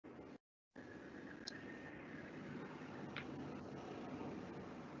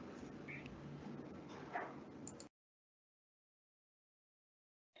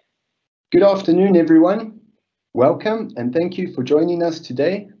Good afternoon, everyone. Welcome and thank you for joining us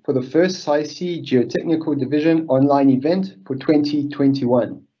today for the first SciC Geotechnical Division online event for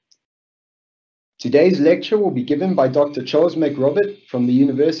 2021. Today's lecture will be given by Dr. Charles McRobert from the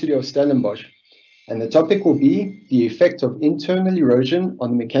University of Stellenbosch, and the topic will be the effect of internal erosion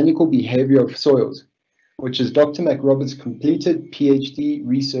on the mechanical behavior of soils, which is Dr. McRobert's completed PhD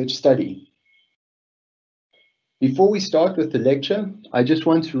research study. Before we start with the lecture, I just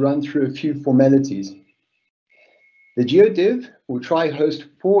want to run through a few formalities. The GeoDiv will try host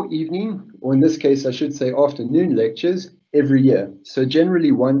 4 evening, or in this case I should say afternoon lectures every year, so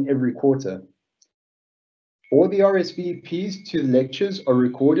generally 1 every quarter. All the RSVPs to the lectures are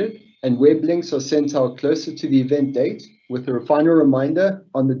recorded and web links are sent out closer to the event date with a final reminder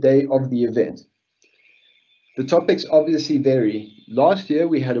on the day of the event. The topics obviously vary. Last year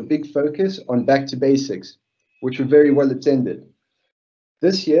we had a big focus on back to basics, which were very well attended.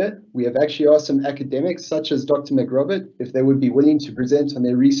 This year, we have actually asked some academics such as Dr. McRobert if they would be willing to present on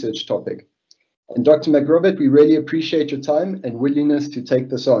their research topic. And Dr. McRobert, we really appreciate your time and willingness to take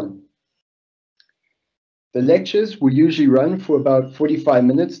this on. The lectures will usually run for about 45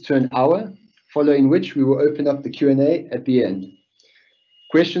 minutes to an hour, following which we will open up the Q&A at the end.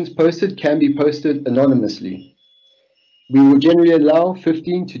 Questions posted can be posted anonymously. We will generally allow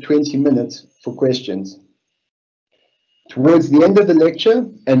 15 to 20 minutes for questions. Towards the end of the lecture,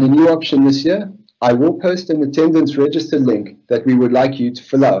 and a new option this year, I will post an attendance register link that we would like you to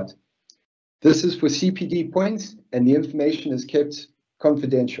fill out. This is for CPD points and the information is kept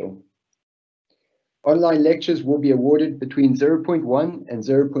confidential. Online lectures will be awarded between 0.1 and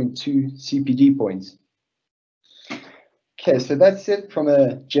 0.2 CPD points. Okay, so that's it from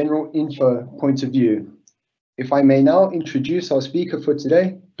a general info point of view. If I may now introduce our speaker for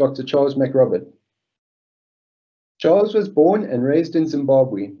today, Dr. Charles McRobert. Charles was born and raised in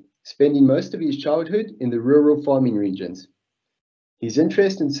Zimbabwe, spending most of his childhood in the rural farming regions. His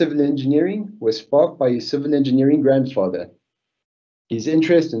interest in civil engineering was sparked by his civil engineering grandfather. His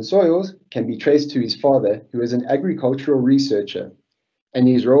interest in soils can be traced to his father, who was an agricultural researcher, and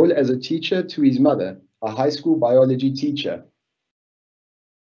his role as a teacher to his mother, a high school biology teacher.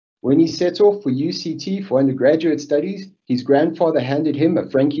 When he set off for UCT for undergraduate studies, his grandfather handed him a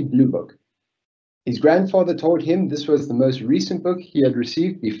Frankie Blue Book. His grandfather told him this was the most recent book he had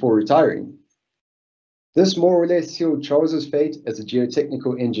received before retiring. This more or less sealed Charles's fate as a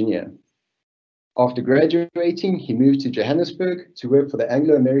geotechnical engineer. After graduating, he moved to Johannesburg to work for the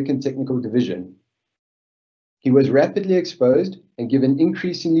Anglo-American Technical Division. He was rapidly exposed and given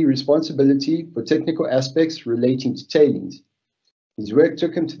increasingly responsibility for technical aspects relating to tailings. His work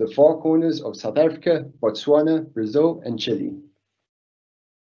took him to the far corners of South Africa, Botswana, Brazil, and Chile.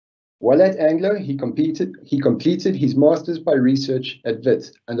 While at Anglo, he completed his master's by research at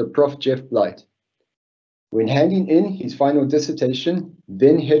Wits under Prof. Jeff Blight. When handing in his final dissertation,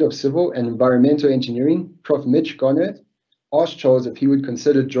 then head of civil and environmental engineering, Prof. Mitch Garnett, asked Charles if he would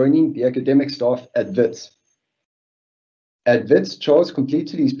consider joining the academic staff at Wits. At Wits, Charles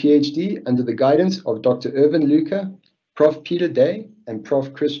completed his PhD under the guidance of Dr. Irvin Luca, Prof. Peter Day, and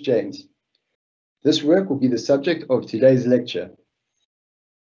Prof. Chris James. This work will be the subject of today's lecture.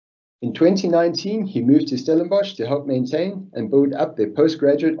 In 2019, he moved to Stellenbosch to help maintain and build up their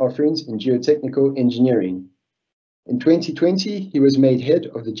postgraduate offerings in geotechnical engineering. In 2020, he was made head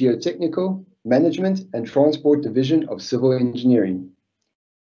of the Geotechnical, Management and Transport Division of Civil Engineering.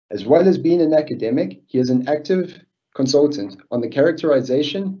 As well as being an academic, he is an active consultant on the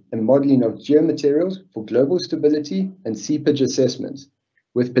characterization and modeling of geomaterials for global stability and seepage assessments,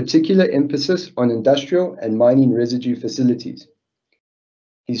 with particular emphasis on industrial and mining residue facilities.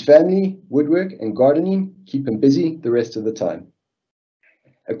 His family, woodwork, and gardening keep him busy the rest of the time.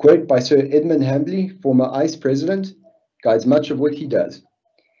 A quote by Sir Edmund Hambly, former ICE president, guides much of what he does.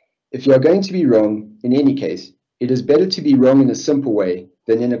 If you are going to be wrong, in any case, it is better to be wrong in a simple way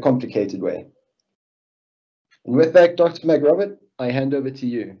than in a complicated way. And with that, Dr. McRobert, I hand over to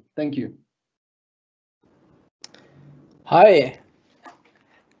you. Thank you. Hi.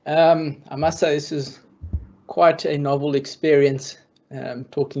 I must say this is quite a novel experience.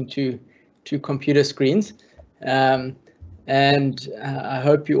 Talking to computer screens, and I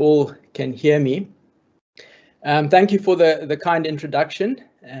hope you all can hear me. Thank you for the kind introduction,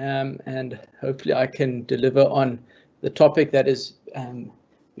 and hopefully I can deliver on the topic that is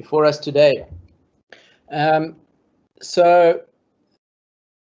before us today. So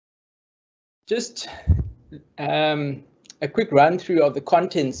just a quick run through of the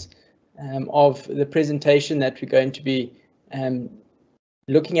contents of the presentation that we're going to be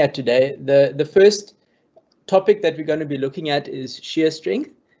looking at today. The first topic that we're going to be looking at is shear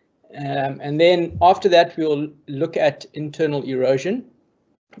strength, And then after that, we'll look at internal erosion.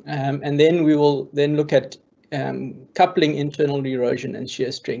 And then we will then look at coupling internal erosion and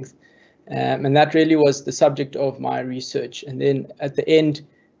shear strength. And that really was the subject of my research. And then at the end,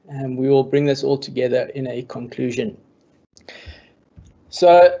 we will bring this all together in a conclusion.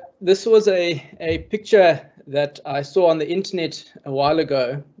 So this was a picture that I saw on the internet a while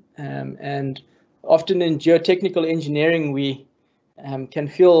ago. And often in geotechnical engineering, we can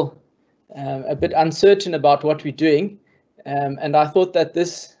feel a bit uncertain about what we're doing. And I thought that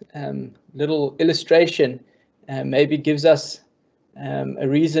this little illustration maybe gives us a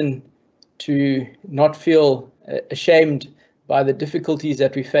reason to not feel ashamed by the difficulties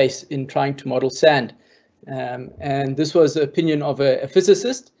that we face in trying to model sand. And this was the opinion of a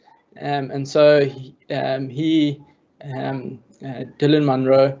physicist. And so Dylan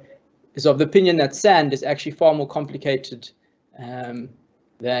Munro, is of the opinion that sand is actually far more complicated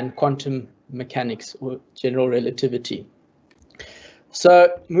than quantum mechanics or general relativity.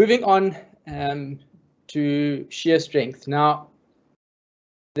 So moving on to shear strength. Now,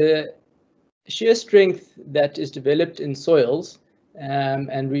 the shear strength that is developed in soils,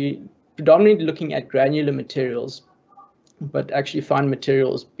 and we predominantly looking at granular materials, but actually fine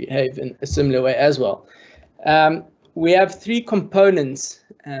materials behave in a similar way as well. We have three components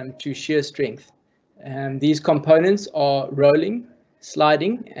to shear strength. These components are rolling,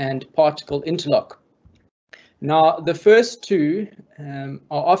 sliding, and particle interlock. Now, the first two are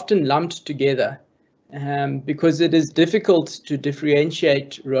often lumped together because it is difficult to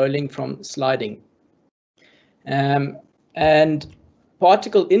differentiate rolling from sliding. And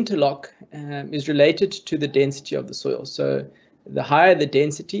particle interlock is related to the density of the soil. So the higher the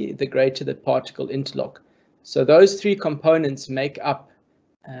density, the greater the particle interlock. So those three components make up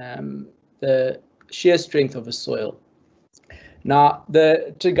the shear strength of a soil. Now,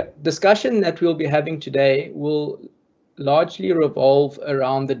 the discussion that we'll be having today will largely revolve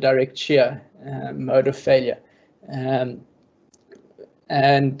around the direct shear mode of failure.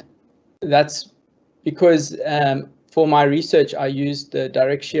 And that's because for my research, I used the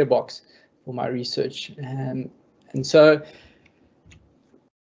direct shear box for my research. And so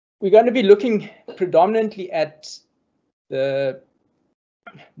we're going to be looking predominantly at the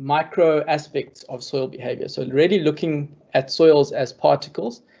micro aspects of soil behavior. So really looking at soils as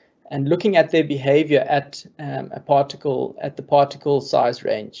particles and looking at their behavior at the particle size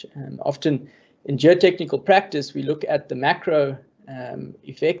range. Often in geotechnical practice, we look at the macro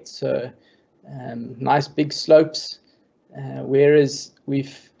effects, so nice big slopes, whereas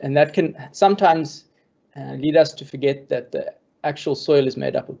and that can sometimes lead us to forget that the actual soil is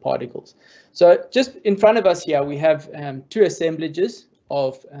made up of particles. So just in front of us here, we have two assemblages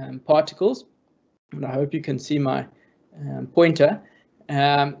of particles, and I hope you can see my pointer.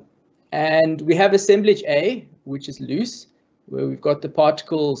 And we have assemblage A, which is loose, where we've got the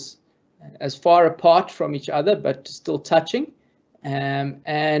particles as far apart from each other, but still touching.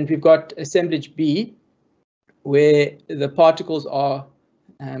 And we've got assemblage B, where the particles are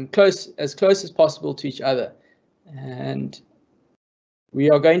as close as possible to each other. And we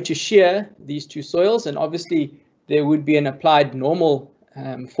are going to shear these two soils, and obviously there would be an applied normal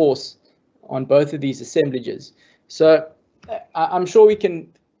force on both of these assemblages. So I'm sure we can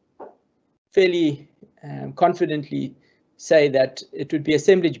fairly confidently say that it would be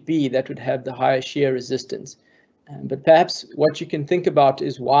assemblage B that would have the higher shear resistance. But perhaps what you can think about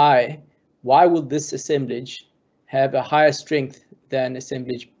is why will this assemblage have a higher strength than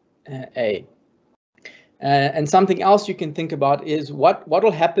assemblage A? And something else you can think about is what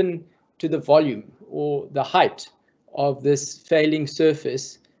will happen to the volume or the height of this failing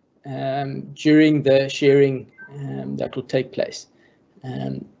surface during the shearing that will take place.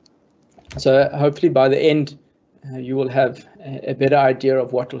 So hopefully by the end you will have a better idea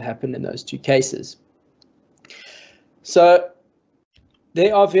of what will happen in those two cases. So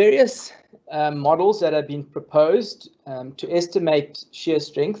there are various models that have been proposed to estimate shear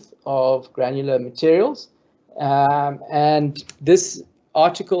strength of granular materials. And this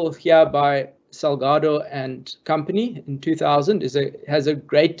article here by Salgado and company in 2000 has a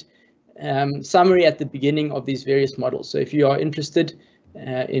great summary at the beginning of these various models. So if you are interested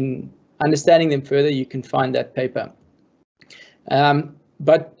in understanding them further, you can find that paper.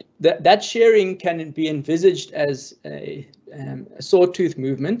 But that shearing can be envisaged as a sawtooth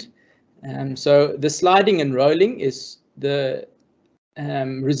movement. So the sliding and rolling is the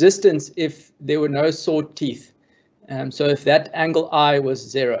resistance if there were no saw teeth. So if that angle I was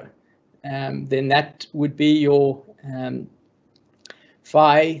 0, then that would be your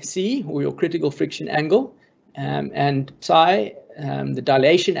phi C, or your critical friction angle. and psi, the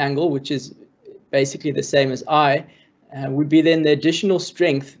dilation angle, which is basically the same as I, would be then the additional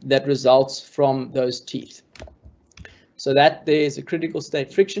strength that results from those teeth. So that there's a critical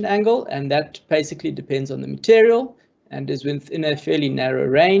state friction angle, and that basically depends on the material and is within a fairly narrow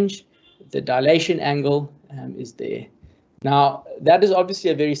range. The dilation angle is there. Now, that is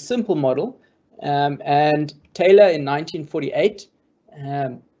obviously a very simple model, and Taylor in 1948,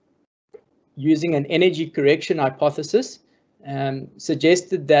 using an energy correction hypothesis,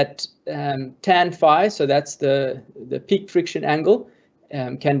 suggested that tan phi, so that's the peak friction angle,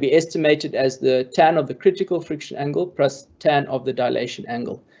 can be estimated as the tan of the critical friction angle plus tan of the dilation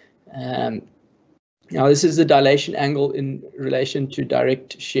angle. Now this is the dilation angle in relation to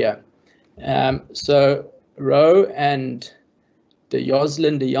direct shear. So Rowe and de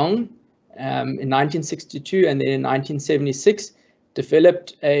Jong in 1962 and then in 1976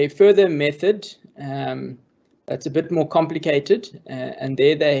 developed a further method that's a bit more complicated, and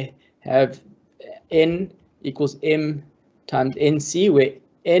there they have N equals M times NC, where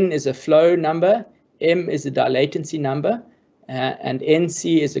N is a flow number, M is a dilatancy number, and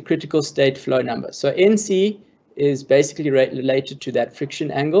NC is a critical state flow number. So NC is basically related to that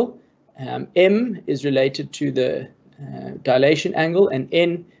friction angle, M is related to the dilation angle, and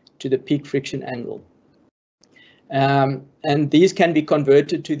N to the peak friction angle. And these can be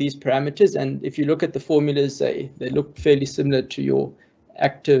converted to these parameters, and if you look at the formulas, they look fairly similar to your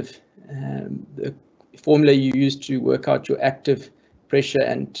active, the formula you use to work out your active pressure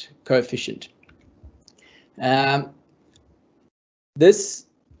and coefficient. This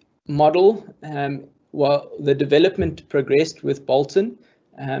model, well, the development progressed with Bolton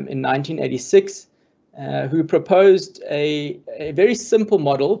in 1986, who proposed a very simple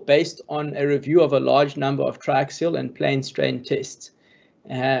model based on a review of a large number of triaxial and plane strain tests.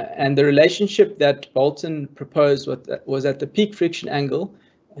 And the relationship that Bolton proposed was that the peak friction angle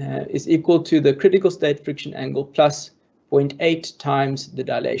is equal to the critical state friction angle plus 0.8 times the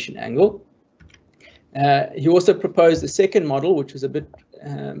dilation angle. He also proposed a second model, which was a bit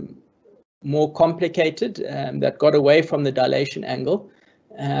more complicated, that got away from the dilation angle.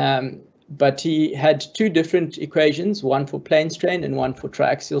 But he had two different equations, one for plane strain and one for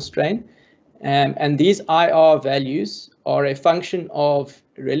triaxial strain. And these IR values are a function of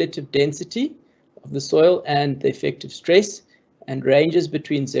relative density of the soil and the effective stress, and ranges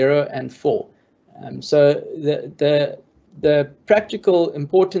between 0 and 4. So the practical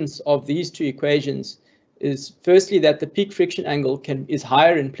importance of these two equations is firstly that the peak friction angle is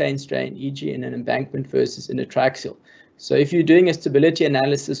higher in plane strain, e.g. in an embankment versus in a triaxial. So if you're doing a stability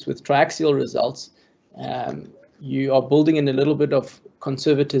analysis with triaxial results, you are building in a little bit of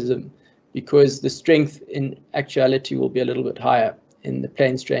conservatism because the strength in actuality will be a little bit higher in the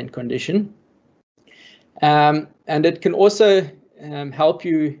plane strain condition. And it can also help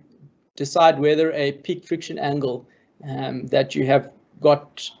you decide whether a peak friction angle that you have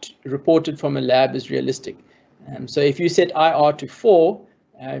got reported from a lab is realistic. So if you set IR to 4,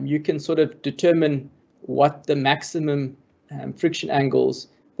 you can sort of determine what the maximum friction angles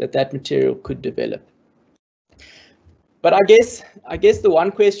that material could develop. But I guess the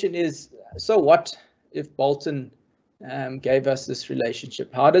one question is, so what if Bolton gave us this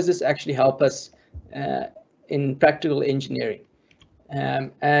relationship? How does this actually help us in practical engineering?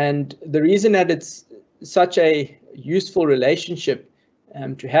 And the reason that it's such a useful relationship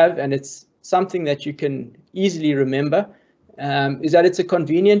to have, and it's something that you can easily remember, is that it's a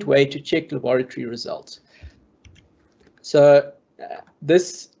convenient way to check laboratory results. So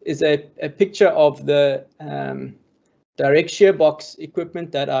this is a picture of the direct shear box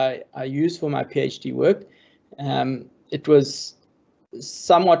equipment that I use for my PhD work. It was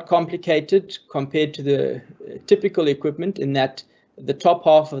somewhat complicated compared to the typical equipment in that the top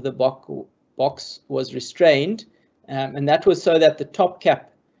half of the box was restrained, and that was so that the top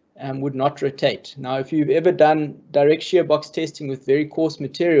cap would not rotate. Now, if you've ever done direct shear box testing with very coarse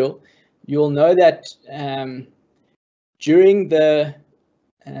material, you'll know that during the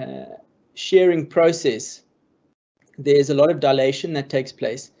shearing process, there's a lot of dilation that takes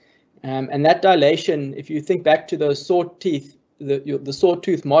place. And that dilation, if you think back to those saw teeth, the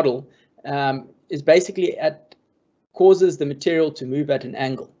sawtooth model, is basically causes the material to move at an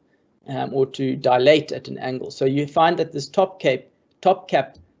angle or to dilate at an angle. So you find that this top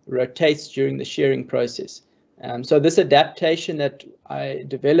cap rotates during the shearing process. So this adaptation that I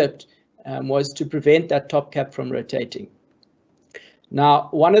developed was to prevent that top cap from rotating. Now,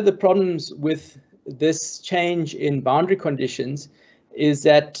 one of the problems with this change in boundary conditions is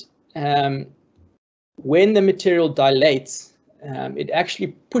that when the material dilates, it actually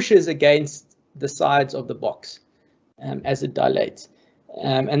pushes against the sides of the box as it dilates.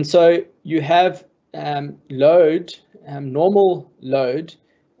 And so you have load, normal load,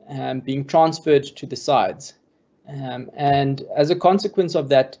 being transferred to the sides. And as a consequence of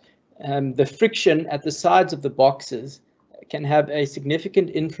that, the friction at the sides of the boxes can have a significant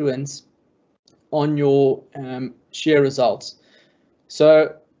influence on your shear results.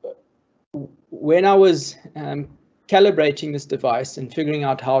 So when I was calibrating this device and figuring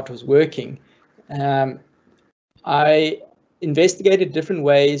out how it was working, I investigated different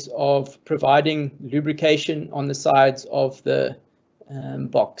ways of providing lubrication on the sides of the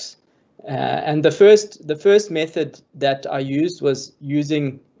box. And the first method that I used was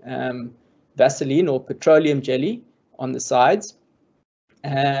using Vaseline or petroleum jelly on the sides.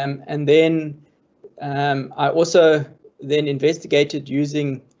 And then I also then investigated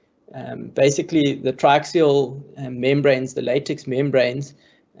using basically the triaxial membranes, the latex membranes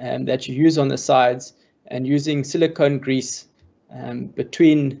that you use on the sides, and using silicone grease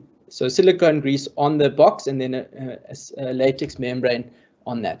so silicone grease on the box and then a latex membrane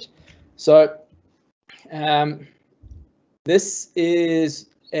on that. So this is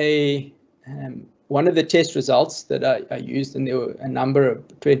one of the test results that I used, and there were a number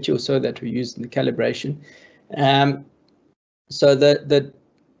of 20 or so that we used in the calibration. So the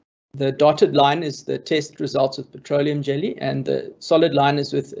dotted line is the test results with petroleum jelly, and the solid line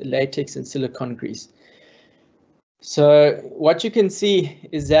is with latex and silicone grease. So what you can see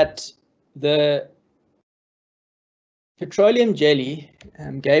is that the petroleum jelly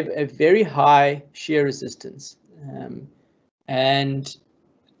gave a very high shear resistance, and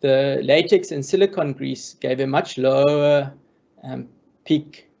the latex and silicone grease gave a much lower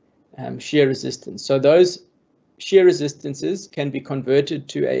peak shear resistance. So those shear resistances can be converted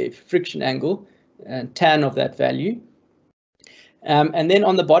to a friction angle, tan of that value. And then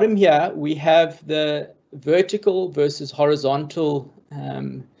on the bottom here, we have the vertical versus horizontal.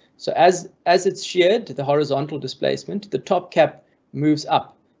 So as it's sheared, the horizontal displacement, the top cap moves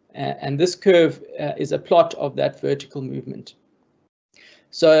up. And this curve is a plot of that vertical movement.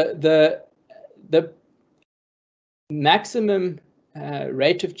 So the maximum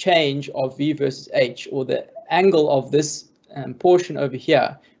rate of change of V versus H, or the angle of this portion over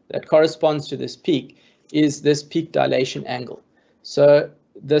here that corresponds to this peak, is this peak dilation angle. So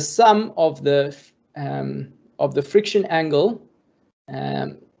the sum of the friction angle,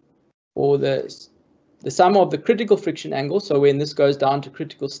 or the sum of the critical friction angle, so when this goes down to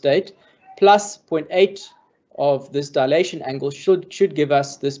critical state, plus 0.8 of this dilation angle should give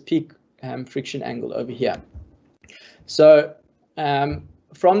us this peak friction angle over here. So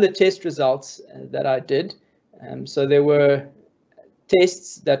from the test results that I did, so there were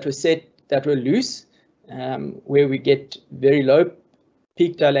tests that were loose, where we get very low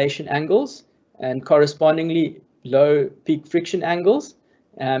peak dilation angles and correspondingly low peak friction angles.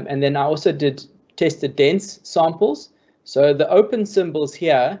 And then I also tested dense samples. So the open symbols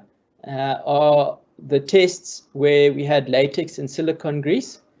here are the tests where we had latex and silicone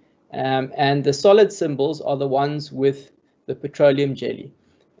grease, and the solid symbols are the ones with the petroleum jelly.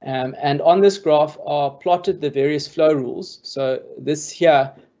 And on this graph are plotted the various flow rules. So this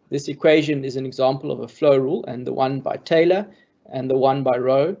equation is an example of a flow rule, and the one by Taylor and the one by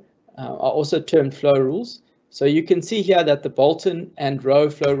Rowe are also termed flow rules. So you can see here that the Bolton and Rowe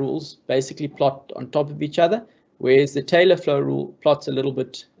flow rules basically plot on top of each other, whereas the Taylor flow rule plots a little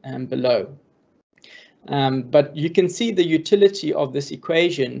bit below. But you can see the utility of this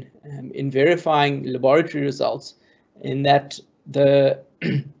equation in verifying laboratory results, in that the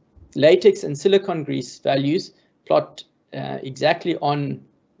latex and silicone grease values plot exactly on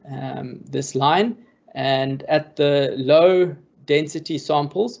this line, and at the low density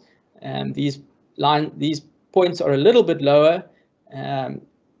samples, these points are a little bit lower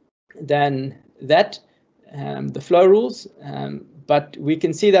than that, the flow rules, but we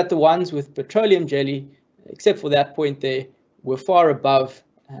can see that the ones with petroleum jelly, except for that point there, were far above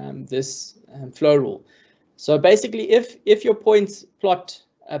this flow rule. So basically, if your points plot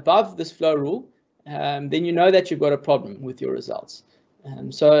above this flow rule, then you know that you've got a problem with your results.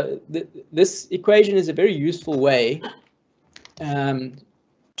 So this equation is a very useful way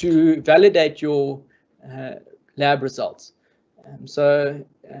to validate your lab results. So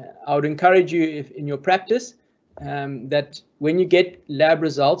I would encourage you, if in your practice, that when you get lab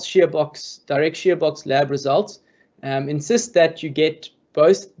results, direct shear box lab results, insist that you get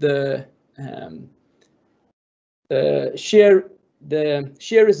both the shear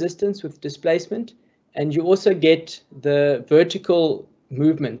resistance with displacement, and you also get the vertical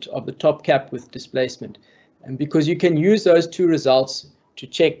movement of the top cap with displacement, and because you can use those two results to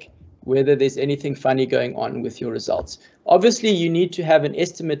check whether there's anything funny going on with your results. Obviously, you need to have an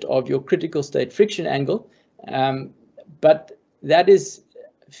estimate of your critical state friction angle, but that is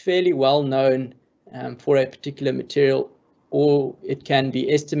fairly well known for a particular material, or it can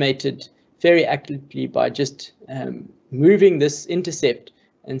be estimated very accurately by just moving this intercept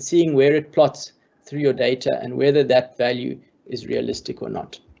and seeing where it plots through your data and whether that value is realistic or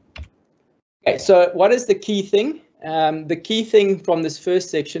not. Okay, so what is the key thing? The key thing from this first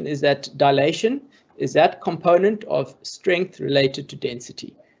section is that dilation is that component of strength related to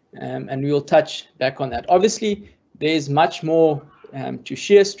density, and we will touch back on that. Obviously, there's much more to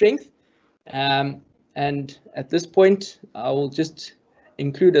shear strength, and at this point, I will just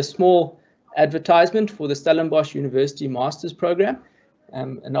include a small advertisement for the Stellenbosch University Master's Program.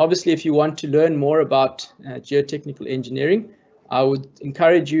 And obviously, if you want to learn more about geotechnical engineering, I would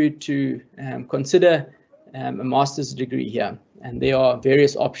encourage you to consider a master's degree here. And there are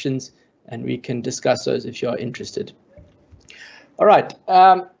various options, and we can discuss those if you are interested. All right,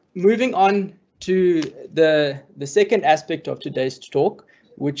 moving on to the second aspect of today's talk,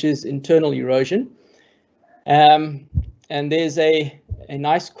 which is internal erosion. And there's a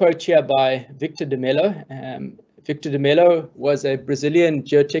nice quote here by Victor de Mello. Victor de Mello was a Brazilian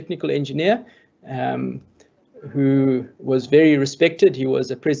geotechnical engineer who was very respected. He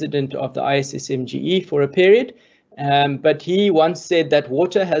was a president of the ISSMGE for a period, but he once said that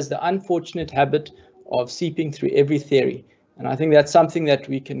water has the unfortunate habit of seeping through every theory. And I think that's something that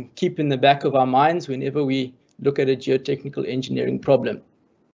we can keep in the back of our minds whenever we look at a geotechnical engineering problem.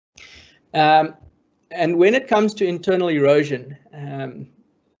 And when it comes to internal erosion,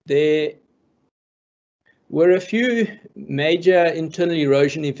 there were a few major internal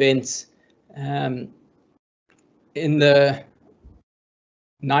erosion events in the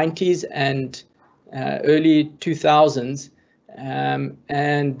 90s and early 2000s,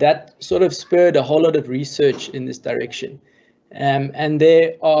 and that sort of spurred a whole lot of research in this direction. And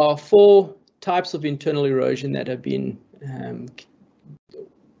there are 4 types of internal erosion that have been,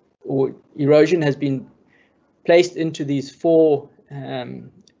 or erosion has been placed into these 4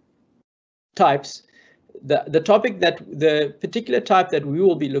 types. The particular type that we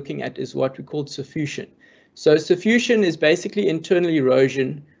will be looking at is what we call suffusion. So suffusion is basically internal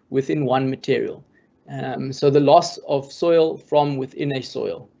erosion within one material. So the loss of soil from within a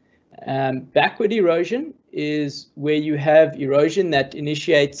soil. Backward erosion is where you have erosion that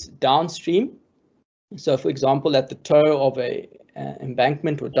initiates downstream. So for example, at the toe of a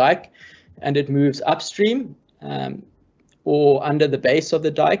embankment or dike, and it moves upstream or under the base of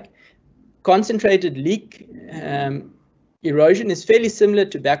the dike. Concentrated leak erosion is fairly similar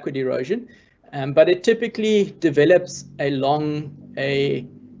to backward erosion, but it typically develops along a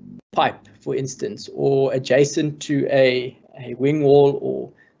pipe, for instance, or adjacent to a wing wall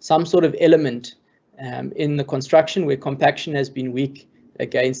or some sort of element in the construction where compaction has been weak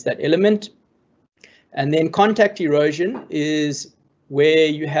against that element. And then contact erosion is where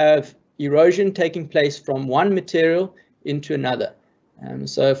you have erosion taking place from one material into another.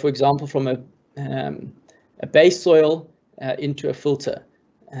 So, for example, from a base soil into a filter.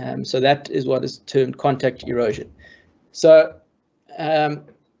 So that is what is termed contact erosion. So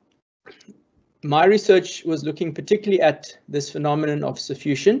my research was looking particularly at this phenomenon of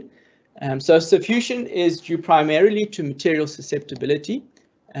suffusion. So suffusion is due primarily to material susceptibility,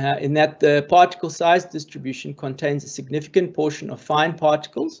 in that the particle size distribution contains a significant portion of fine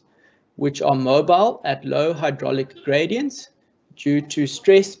particles, which are mobile at low hydraulic gradients due to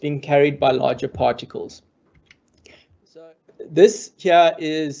stress being carried by larger particles. So this here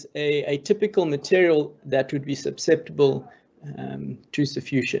is a typical material that would be susceptible to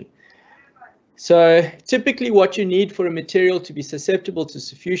suffusion. So typically what you need for a material to be susceptible to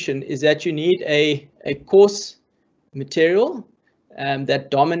suffusion is that you need a coarse material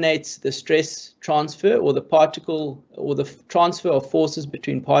that dominates the stress transfer or the particle or the transfer of forces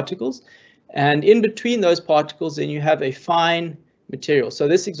between particles. And in between those particles, then you have a fine material. So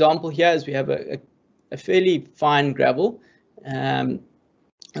this example here is we have a fairly fine gravel,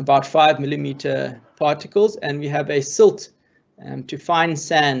 about 5 millimeter particles, and we have a silt to fine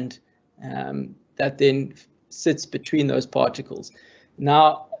sand that then sits between those particles.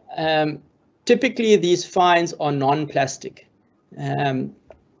 Now, typically these fines are non-plastic.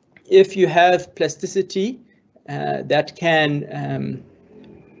 If you have plasticity, that can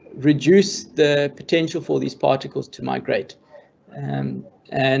reduce the potential for these particles to migrate.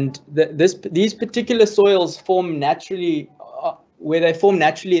 And these particular soils form naturally, where they form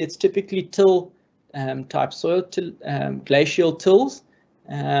naturally, it's typically till type soil, glacial tills,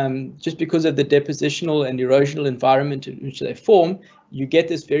 just because of the depositional and erosional environment in which they form. you get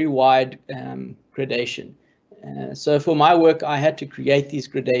this very wide gradation. So for my work, I had to create these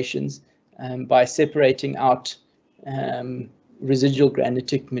gradations by separating out residual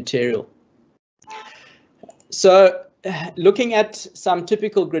granitic material. So looking at some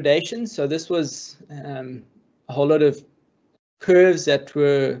typical gradations, so this was a whole lot of curves that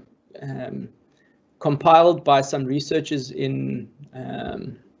were compiled by some researchers in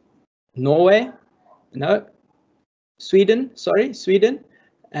Sweden,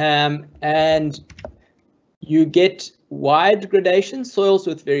 and you get wide gradations, soils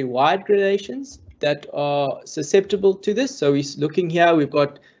with very wide gradations that are susceptible to this. So we're looking here, we've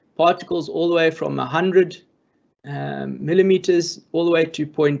got particles all the way from 100 millimeters all the way to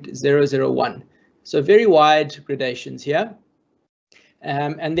 0.001. So very wide gradations here.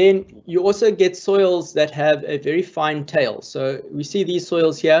 And then you also get soils that have a very fine tail. So we see these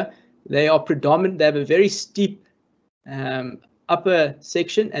soils here, they are predominant, they have a very steep upper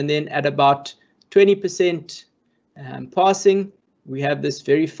section, and then at about 20% passing, we have this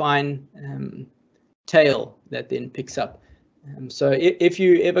very fine tail that then picks up. So if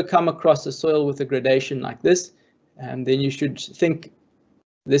you ever come across a soil with a gradation like this, then you should think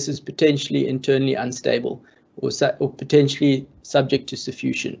this is potentially internally unstable or potentially subject to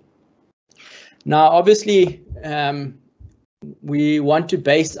suffusion. Now, obviously, we want to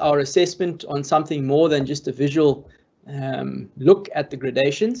base our assessment on something more than just a visual look at the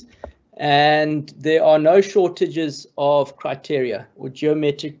gradations, and there are no shortages of criteria or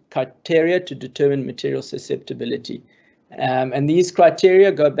geometric criteria to determine material susceptibility. And these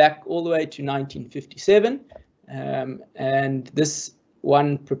criteria go back all the way to 1957, and this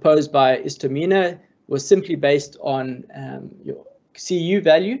one proposed by Istomina was simply based on your CU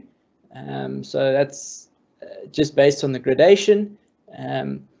value. So that's just based on the gradation.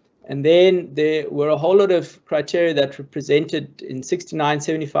 And then there were a whole lot of criteria that were presented in 69,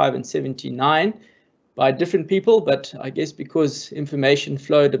 75, and 79 by different people, but I guess because information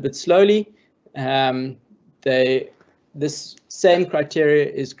flowed a bit slowly, this same criteria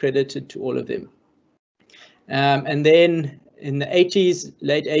is credited to all of them. And then in the 80s,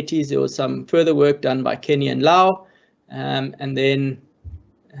 late 80s, there was some further work done by Kenny and Lau. And then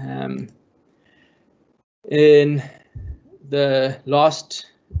in the last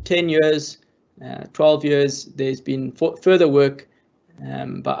 10 years, 12 years, there's been further work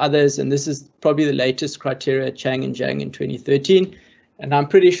by others, and this is probably the latest criteria, Chang and Zhang in 2013. And I'm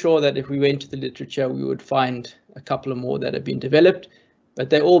pretty sure that if we went to the literature, we would find a couple of more that have been developed, but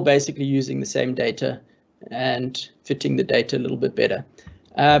they're all basically using the same data and fitting the data a little bit better.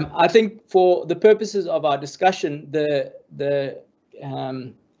 I think for the purposes of our discussion, the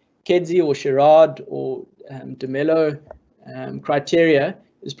Kedzie or Sherrard or de Mello criteria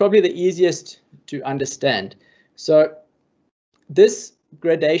is probably the easiest to understand. So this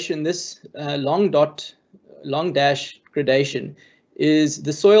gradation, this long dash gradation, is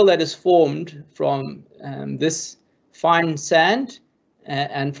the soil that is formed from this fine sand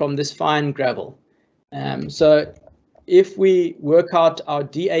and from this fine gravel. So if we work out our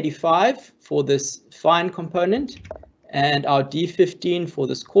D85 for this fine component and our D15 for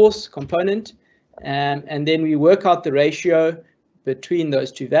this coarse component, and then we work out the ratio between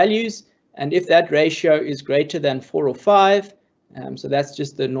those two values, and if that ratio is greater than 4 or 5, so that's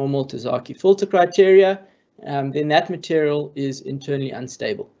just the normal Tazaki filter criteria, then that material is internally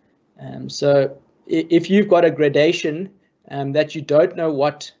unstable. So if you've got a gradation that you don't know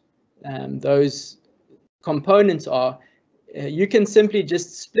what those components are, you can simply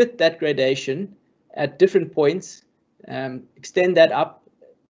just split that gradation at different points, extend that up,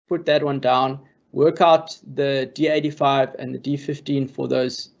 put that one down, work out the D85 and the D15 for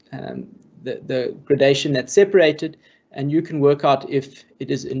those, the gradation that's separated, and you can work out if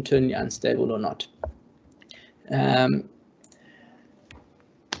it is internally unstable or not.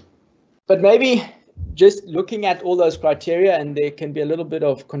 But maybe just looking at all those criteria, and there can be a little bit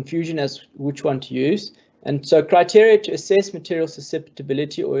of confusion as which one to use. And so criteria to assess material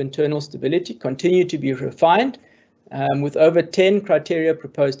susceptibility or internal stability continue to be refined, with over 10 criteria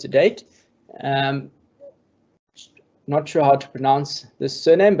proposed to date. Not sure how to pronounce this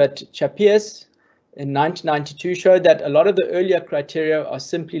surname, but Chapias in 1992 showed that a lot of the earlier criteria are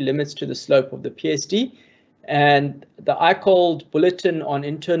simply limits to the slope of the PSD, and the ICOLD Bulletin on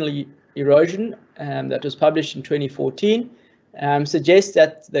Internal Erosion that was published in 2014 suggests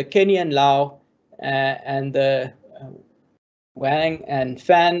that the Kenny and Lau and the Wang and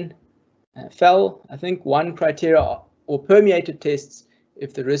Fan fell, I think, one criteria or permeated tests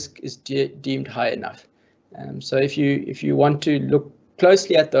if the risk is deemed high enough. So if you want to look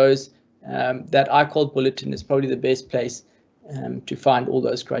closely at those, that ICOLD Bulletin is probably the best place to find all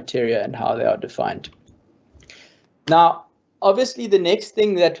those criteria and how they are defined. Now, obviously, the next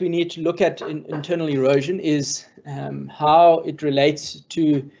thing that we need to look at in internal erosion is how it relates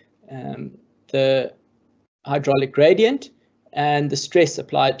to the hydraulic gradient and the stress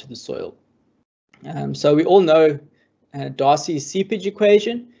applied to the soil. So we all know Darcy's seepage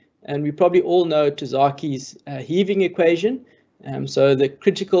equation, and we probably all know Tozaki's heaving equation. So the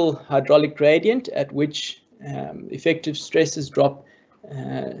critical hydraulic gradient at which effective stresses drop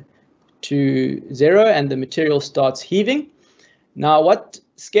to 0 and the material starts heaving. Now, what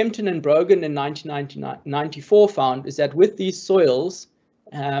Skempton and Brogan in 1994 found is that with these soils,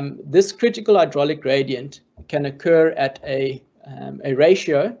 this critical hydraulic gradient can occur at a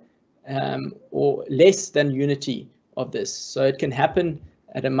ratio or less than unity of this. So it can happen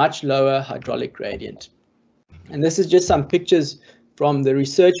at a much lower hydraulic gradient. And this is just some pictures from the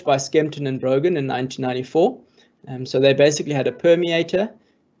research by Skempton and Brogan in 1994. So they basically had a permeator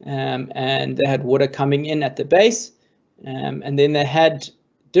and they had water coming in at the base. And then they had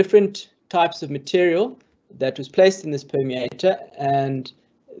different types of material that was placed in this permeator, and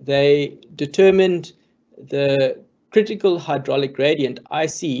they determined the critical hydraulic gradient,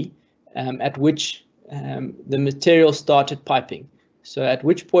 IC, at which the material started piping. So at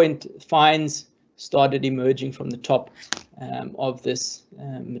which point fines started emerging from the top of this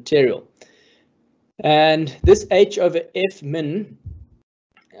material. And this H over F min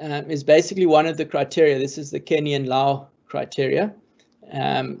is basically one of the criteria. This is the Kenny and Lau criteria.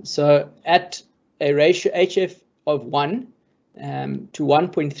 So at a ratio HF of 1 to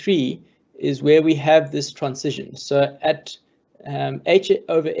 1.3 is where we have this transition. So at H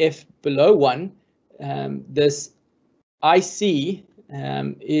over F below 1, this IC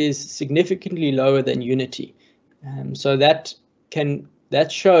is significantly lower than unity. So that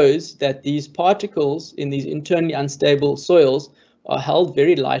shows that these particles in these internally unstable soils are held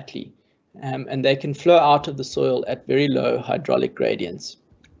very lightly, and they can flow out of the soil at very low hydraulic gradients.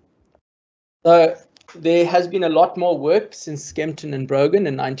 So there has been a lot more work since Skempton and Brogan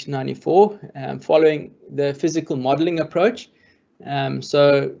in 1994, following the physical modeling approach.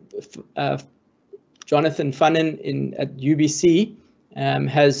 Jonathan Funnin at UBC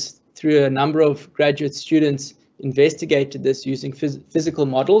has, through a number of graduate students, investigated this using physical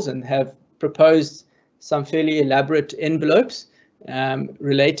models and have proposed some fairly elaborate envelopes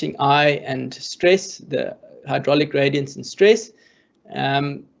relating I and stress, the hydraulic gradients and stress.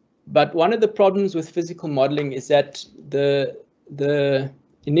 But one of the problems with physical modeling is that the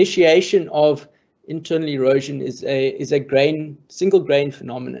initiation of internal erosion is a single grain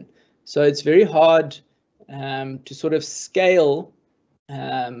phenomenon. So it's very hard to sort of scale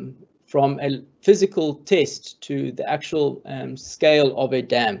from a physical test to the actual scale of a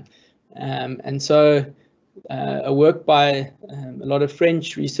dam. And so a work by a lot of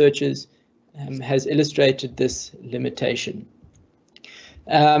French researchers has illustrated this limitation.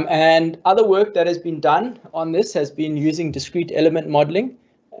 And other work that has been done on this has been using discrete element modeling.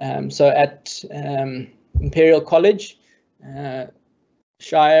 So at Imperial College,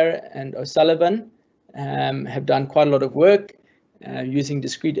 Shire and O'Sullivan have done quite a lot of work using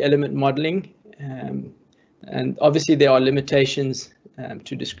discrete element modeling. And obviously there are limitations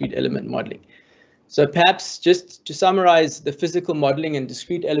to discrete element modeling. So perhaps just to summarize the physical modeling and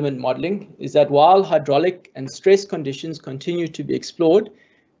discrete element modeling is that while hydraulic and stress conditions continue to be explored,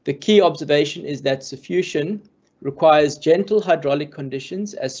 the key observation is that suffusion requires gentle hydraulic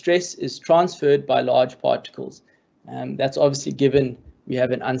conditions as stress is transferred by large particles. That's obviously given we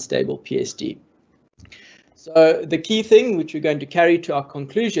have an unstable PSD. So the key thing which we're going to carry to our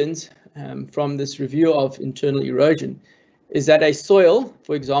conclusions from this review of internal erosion is that a soil,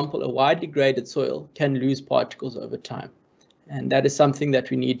 for example, a widely graded soil, can lose particles over time. And that is something that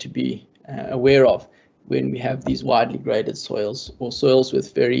we need to be aware of when we have these widely graded soils or soils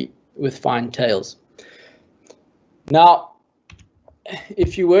with fine tails. Now,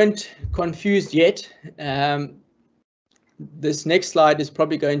 if you weren't confused yet, this next slide is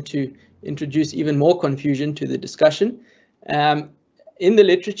probably going to introduce even more confusion to the discussion. In the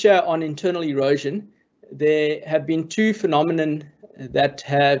literature on internal erosion, there have been two phenomena that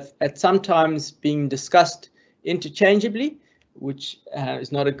have at sometimes been discussed interchangeably, which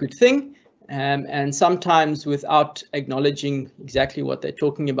is not a good thing, and sometimes without acknowledging exactly what they're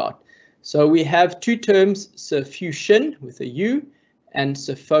talking about. So we have two terms, suffusion with a U and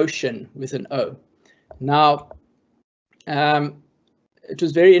suffotion with an O. Now, it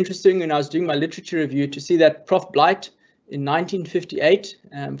was very interesting when I was doing my literature review to see that Prof. Blight in 1958,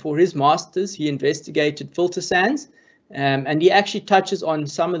 for his master's, he investigated filter sands, and he actually touches on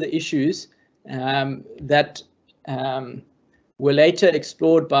some of the issues that were later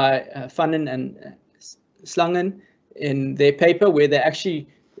explored by Fannen and Slangen in their paper, where they actually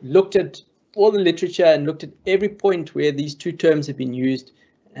looked at all the literature and looked at every point where these two terms have been used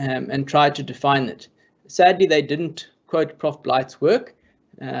and tried to define it. Sadly, they didn't quote Prof. Blight's work.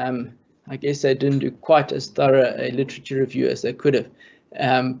 I guess they didn't do quite as thorough a literature review as they could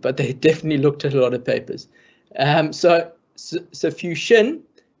have, but they definitely looked at a lot of papers. So suffusion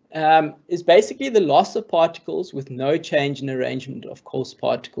is basically the loss of particles with no change in arrangement of coarse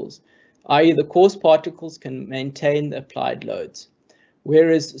particles, i.e. the coarse particles can maintain the applied loads.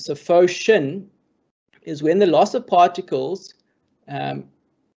 Whereas suffusion is when the loss of particles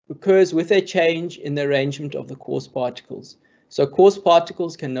occurs with a change in the arrangement of the coarse particles. So coarse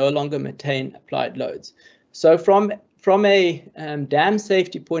particles can no longer maintain applied loads. So from a dam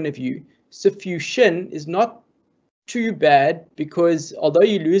safety point of view, suffusion is not too bad, because although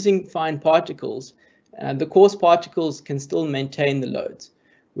you're losing fine particles, the coarse particles can still maintain the loads.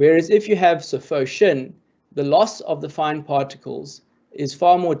 Whereas if you have suffusion, the loss of the fine particles is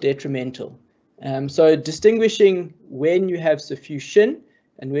far more detrimental. So distinguishing when you have suffusion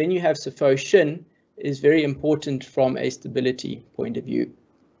and when you have suffusion is very important from a stability point of view.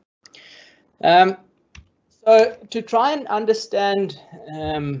 So to try and understand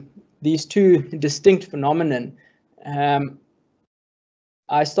these two distinct phenomena,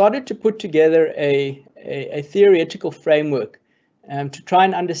 I started to put together a theoretical framework to try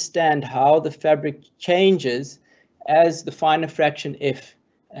and understand how the fabric changes as the finer fraction F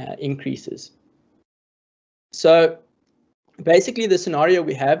increases. So basically the scenario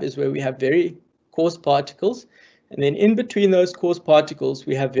we have is where we have very coarse particles, and then in between those coarse particles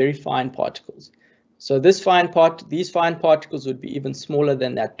we have very fine particles. So these fine particles would be even smaller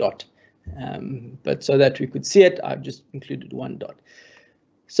than that dot. But so that we could see it, I've just included one dot.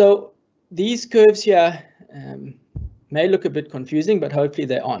 So these curves here may look a bit confusing, but hopefully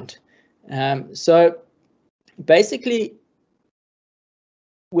they aren't. So basically,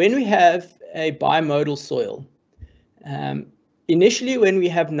 when we have a bimodal soil, initially when we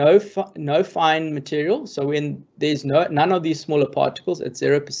have no fine material, so when there's none of these smaller particles at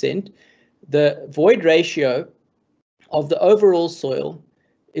 0%, the void ratio of the overall soil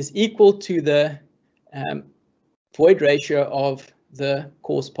is equal to the void ratio of the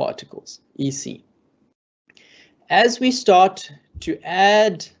coarse particles, EC. As we start to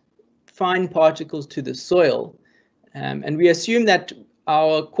add fine particles to the soil, and we assume that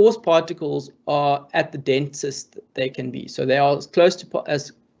our coarse particles are at the densest they can be, so they are as close to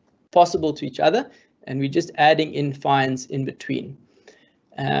as possible to each other, and we're just adding in fines in between.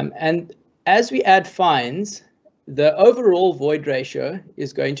 And as we add fines, the overall void ratio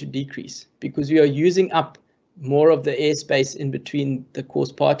is going to decrease because we are using up more of the airspace in between the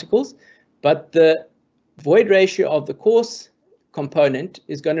coarse particles, but the void ratio of the coarse component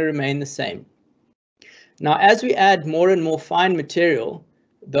is going to remain the same. Now, as we add more and more fine material,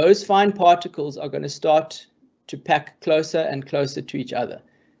 those fine particles are going to start to pack closer and closer to each other.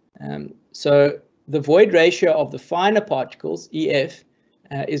 So the void ratio of the finer particles, EF,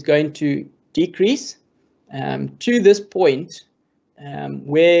 is going to decrease to this point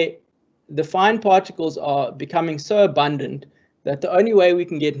where the fine particles are becoming so abundant that the only way we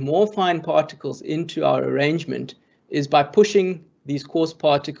can get more fine particles into our arrangement is by pushing these coarse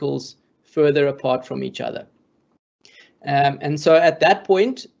particles further apart from each other. And so at that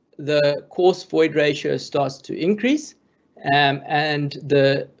point, the coarse void ratio starts to increase, and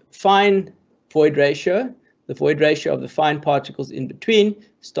the fine void ratio, the void ratio of the fine particles in between,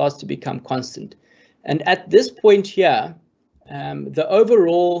 starts to become constant. And at this point here, the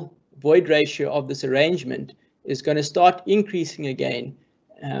overall void ratio of this arrangement is going to start increasing again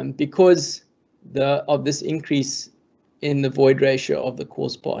because of this increase in the void ratio of the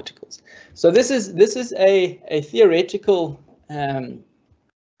coarse particles. So this is a theoretical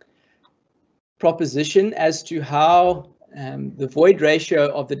proposition as to how the void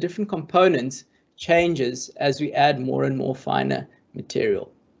ratio of the different components changes as we add more and more finer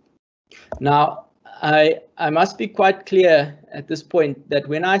material. Now, I must be quite clear at this point that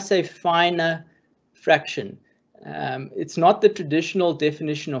when I say finer fraction, it's not the traditional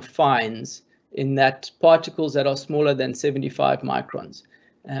definition of fines in that particles that are smaller than 75 microns.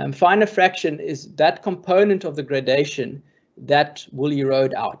 Finer fraction is that component of the gradation that will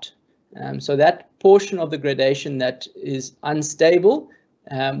erode out. So that portion of the gradation that is unstable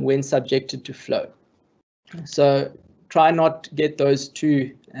when subjected to flow. So try not to get those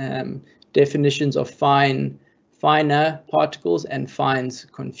two definitions of finer particles and fines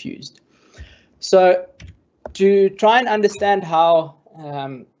confused. So to try and understand how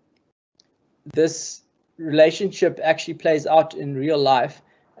this relationship actually plays out in real life,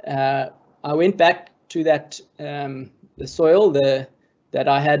 I went back to that the soil that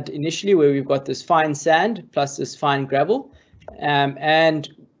I had initially, where we've got this fine sand plus this fine gravel, and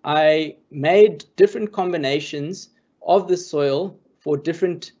I made different combinations of the soil for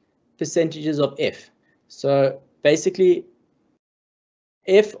different percentages of F. So basically,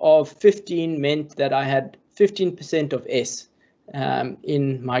 F of 15 meant that I had 15% of S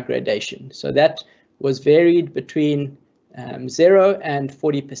in my gradation. So that was varied between 0 and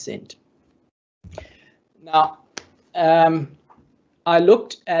 40%. Now, I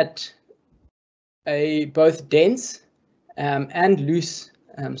looked at both dense and loose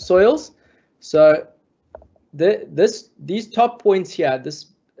soils. So these top points here, this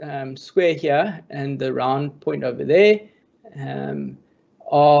square here and the round point over there,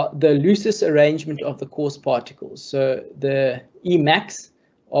 are the loosest arrangement of the coarse particles. So the Emax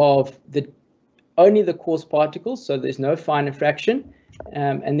of only the coarse particles, so there's no finer fraction.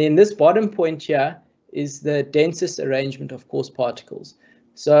 And then this bottom point here is the densest arrangement of coarse particles.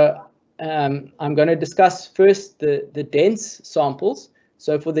 So I'm going to discuss first the dense samples.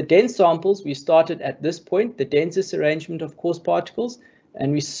 So for the dense samples, we started at this point, the densest arrangement of coarse particles,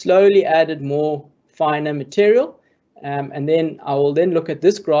 and we slowly added more finer material. And then I will then look at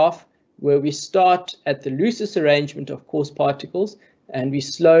this graph where we start at the loosest arrangement of coarse particles and we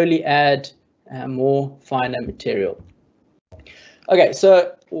slowly add more finer material. Okay,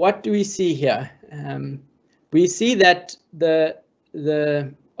 so what do we see here? We see that the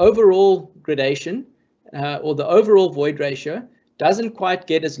overall gradation or the overall void ratio doesn't quite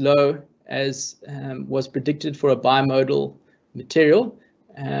get as low as was predicted for a bimodal material,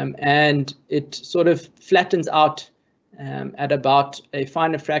 and it sort of flattens out at about a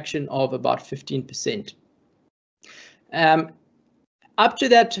finer fraction of about 15%. Up to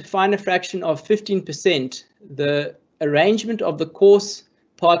that finer fraction of 15%, the arrangement of the coarse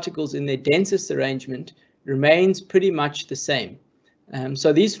particles in their densest arrangement remains pretty much the same.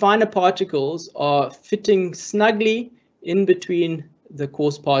 So these finer particles are fitting snugly in between the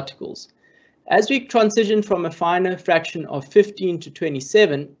coarse particles. As we transition from a finer fraction of 15 to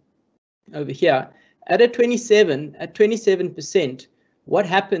 27 over here, at 27%, what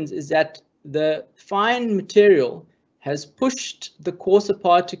happens is that the fine material has pushed the coarser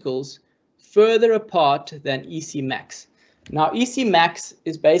particles further apart than EC max. Now, EC max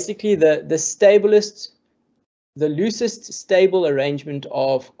is basically the stablest, the loosest stable arrangement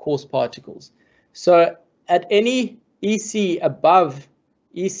of coarse particles. So at any EC above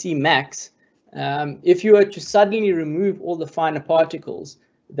EC max, if you were to suddenly remove all the finer particles,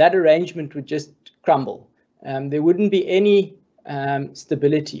 that arrangement would just crumble. There wouldn't be any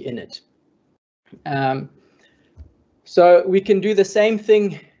stability in it. So we can do the same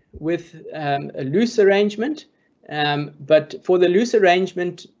thing with a loose arrangement, but for the loose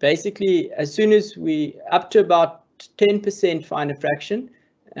arrangement, basically, as soon as we up to about 10% finer fraction,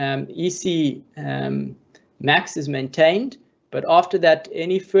 EC max is maintained, but after that,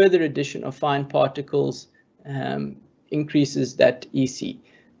 any further addition of fine particles increases that EC.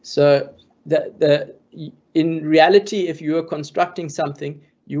 So in reality, if you are constructing something,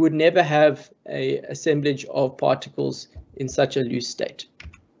 you would never have an assemblage of particles in such a loose state.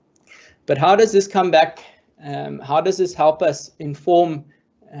 But how does this come back? How does this help us inform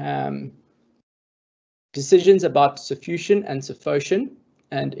decisions about suffusion and suffotion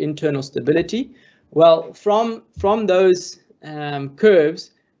and internal stability? Well, from those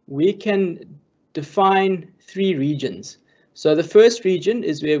curves, we can define three regions. So the first region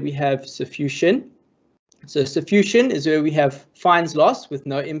is where we have suffusion. So suffusion is where we have fines loss with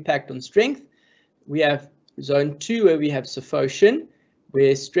no impact on strength. We have zone 2 where we have suffotion,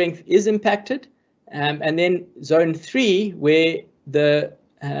 where strength is impacted. And then zone 3 where the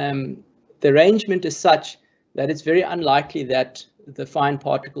arrangement is such that it's very unlikely that the fine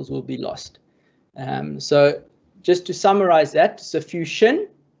particles will be lost. So just to summarize that, suffusion,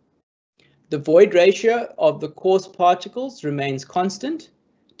 the void ratio of the coarse particles remains constant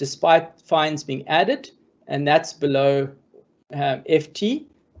despite fines being added, and that's below FT,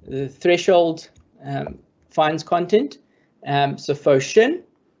 the threshold fines content. Suffotion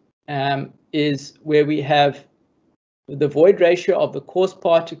is where we have the void ratio of the coarse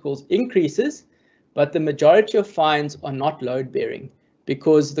particles increases, but the majority of fines are not load bearing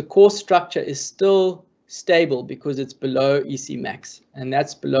because the coarse structure is still stable because it's below EC max, and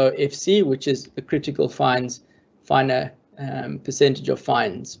that's below FC, which is the critical finer percentage of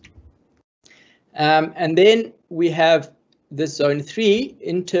fines. And then we have this zone 3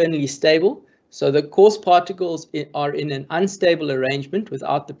 internally stable. So the coarse particles are in an unstable arrangement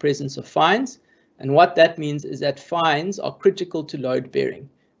without the presence of fines. And what that means is that fines are critical to load bearing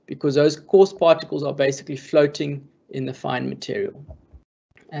because those coarse particles are basically floating in the fine material.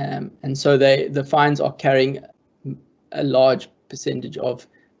 And so the fines are carrying a large percentage of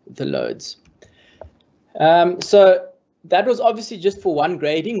the loads. So that was obviously just for one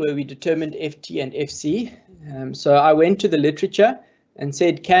grading where we determined FT and FC. So I went to the literature and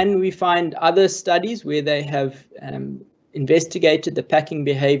said, can we find other studies where they have investigated the packing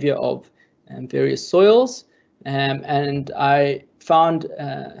behavior of various soils? And I found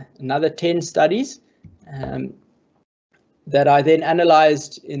another 10 studies that I then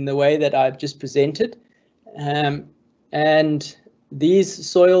analyzed in the way that I've just presented. And these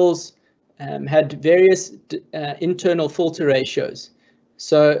soils had various internal filter ratios.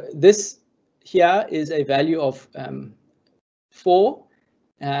 So this here is a value of 4,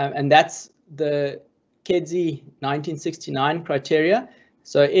 and that's the Kedzie 1969 criteria.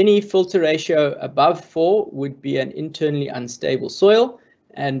 So any filter ratio above 4 would be an internally unstable soil,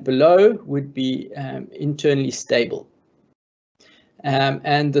 and below would be internally stable.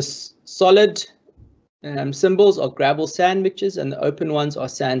 And the solid symbols are gravel sand mixtures, and the open ones are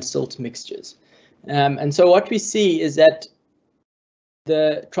sand silt mixtures. And so what we see is that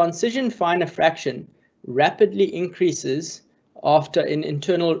the transition finer fraction rapidly increases after an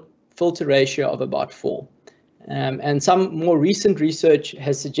internal filter ratio of about 4. And some more recent research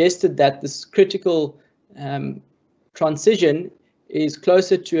has suggested that this critical transition is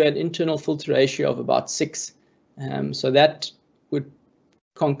closer to an internal filter ratio of about 6. So that would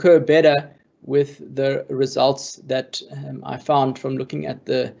concur better with the results that I found from looking at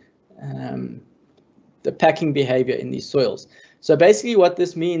the packing behavior in these soils. So basically what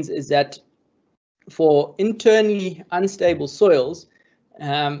this means is that for internally unstable soils,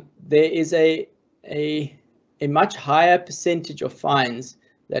 there is a much higher percentage of fines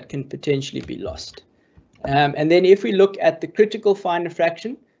that can potentially be lost. And then if we look at the critical finer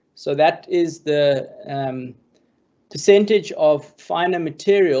fraction, so that is the percentage of finer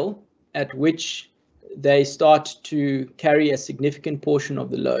material at which they start to carry a significant portion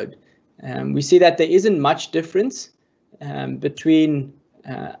of the load. We see that there isn't much difference between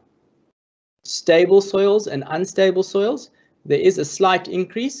stable soils and unstable soils. There is a slight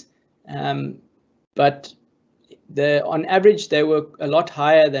increase, but on average they were a lot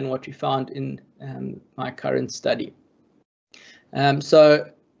higher than what we found in my current study. So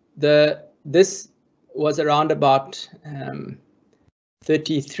this was around about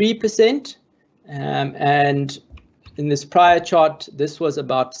 33%, and in this prior chart this was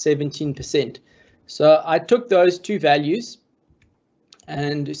about 17%. So I took those two values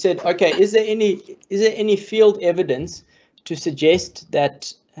and said, okay, is there any field evidence to suggest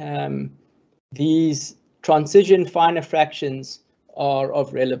that these transition finer fractions are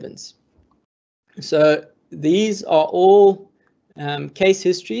of relevance? So these are all case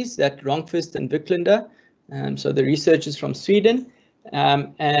histories that Ronqvist and Wiklander, so the researchers from Sweden,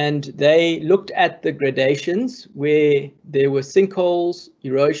 and they looked at the gradations where there were sinkholes,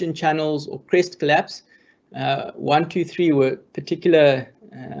 erosion channels, or crest collapse. 1, 2, 3 were particular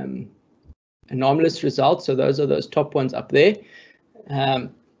anomalous results, so those are those top ones up there.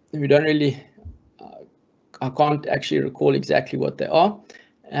 We don't really, I can't actually recall exactly what they are.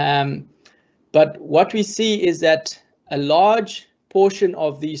 But what we see is that a large portion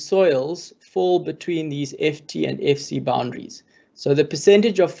of these soils fall between these FT and FC boundaries. So the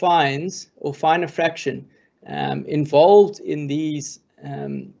percentage of fines or finer fraction involved in these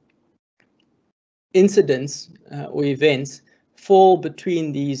incidents or events fall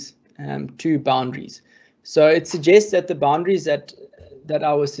between these two boundaries. So it suggests that the boundaries that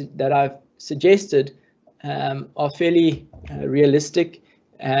I've suggested are fairly realistic,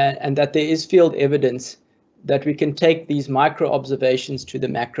 and that there is field evidence that we can take these micro observations to the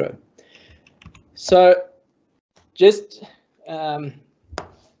macro. So just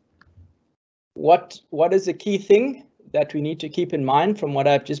what is the key thing that we need to keep in mind from what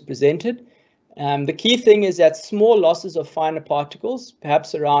I've just presented? The key thing is that small losses of finer particles,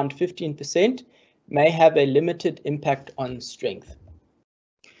 perhaps around 15%, may have a limited impact on strength.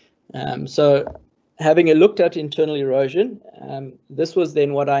 So having looked at internal erosion, this was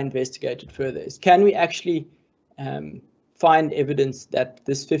then what I investigated further, is can we actually find evidence that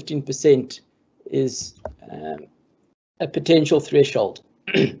this 15% is a potential threshold?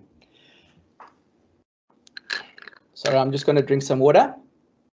 Sorry, I'm just going to drink some water.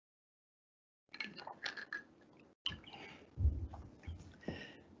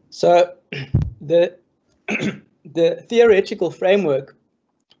 So the theoretical framework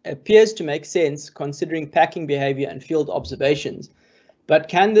appears to make sense considering packing behavior and field observations, but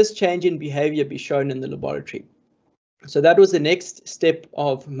can this change in behavior be shown in the laboratory? So that was the next step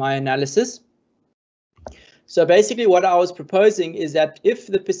of my analysis. So basically what I was proposing is that if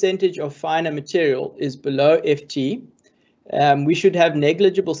the percentage of finer material is below FT, we should have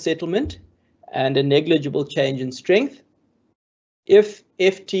negligible settlement and a negligible change in strength. If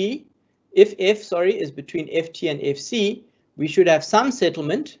F is between FT and FC, we should have some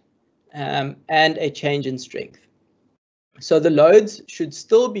settlement and a change in strength. So the loads should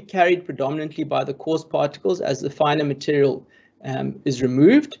still be carried predominantly by the coarse particles as the finer material is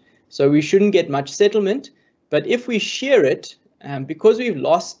removed. So we shouldn't get much settlement. But if we shear it, because we've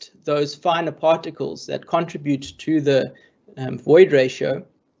lost those finer particles that contribute to the void ratio,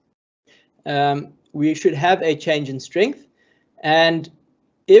 we should have a change in strength. And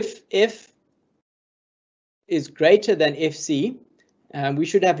if F is greater than FC, we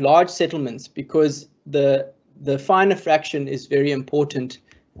should have large settlements because the finer fraction is very important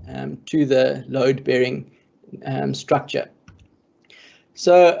to the load-bearing structure.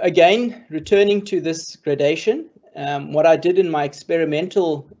 So again, returning to this gradation, what I did in my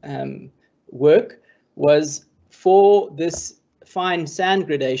experimental work was for this fine sand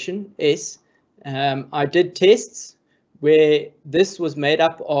gradation, S, I did tests where this was made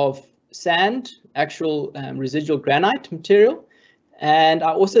up of sand, actual residual granite material, and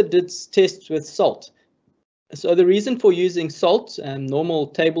I also did tests with salt. So the reason for using salt, normal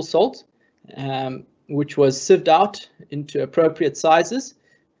table salt, which was sieved out into appropriate sizes.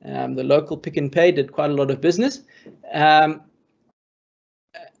 The local Pick and Pay did quite a lot of business.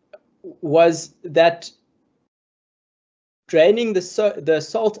 Was that draining the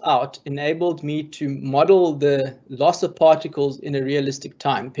salt out enabled me to model the loss of particles in a realistic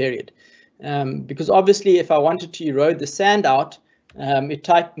time period. Because obviously, if I wanted to erode the sand out,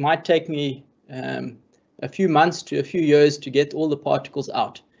 it might take me a few months to a few years to get all the particles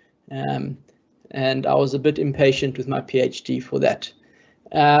out. And I was a bit impatient with my PhD for that.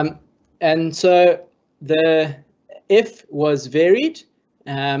 And so the F was varied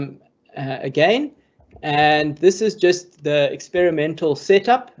again, and this is just the experimental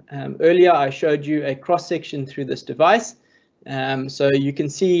setup. Earlier I showed you a cross section through this device. So you can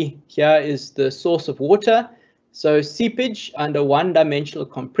see here is the source of water. So seepage under one-dimensional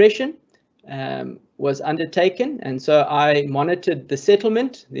compression was undertaken, and so I monitored the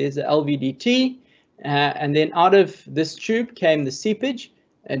settlement. There's the LVDT, and then out of this tube came the seepage,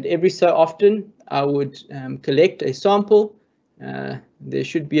 and every so often I would collect a sample. There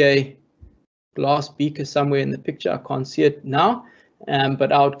should be a glass beaker somewhere in the picture, I can't see it now,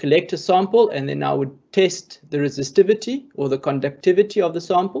 but I would collect a sample and then I would test the resistivity or the conductivity of the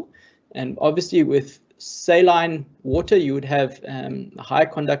sample. And obviously with saline water you would have high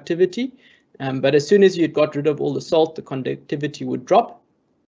conductivity, but as soon as you got rid of all the salt, the conductivity would drop.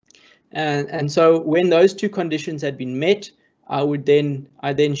 And so when those two conditions had been met, I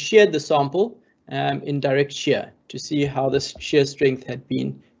then sheared the sample in direct shear to see how the shear strength had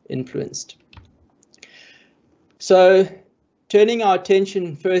been influenced. So turning our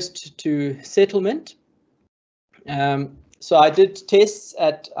attention first to settlement. So I did tests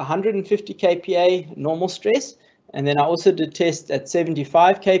at 150 kPa normal stress, and then I also did tests at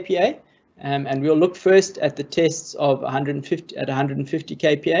 75 kPa. And we'll look first at the tests of 150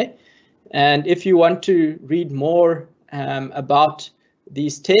 kPa. And if you want to read more about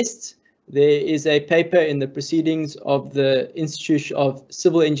these tests, there is a paper in the proceedings of the Institute of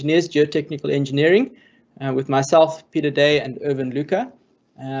Civil Engineers, Geotechnical Engineering, with myself, Peter Day, and Irvin Luca.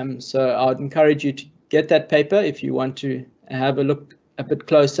 So I would encourage you to get that paper if you want to have a look a bit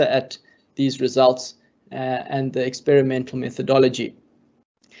closer at these results and the experimental methodology.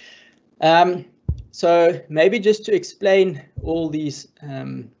 So maybe just to explain all these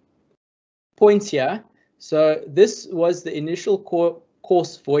points here. So this was the initial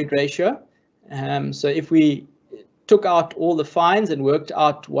coarse void ratio. So if we took out all the fines and worked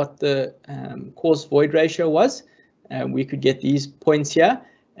out what the coarse void ratio was, we could get these points here.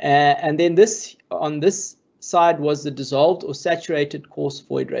 And then this on this side was the dissolved or saturated coarse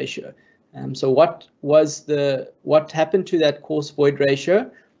void ratio. So what happened to that coarse void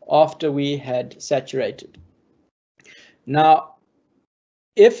ratio after we had saturated? Now,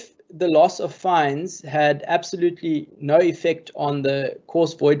 if the loss of fines had absolutely no effect on the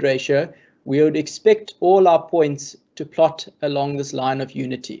coarse void ratio, we would expect all our points to plot along this line of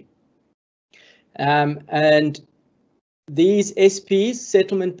unity. And these SPs,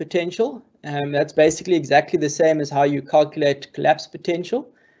 settlement potential, that's basically exactly the same as how you calculate collapse potential.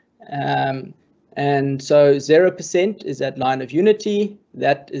 And so 0% is that line of unity,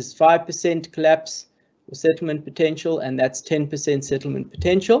 that is 5% collapse, or settlement potential, and that's 10% settlement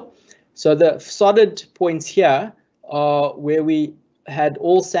potential. So the solid points here are where we had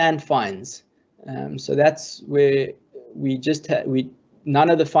all sand fines. So that's where we just had, none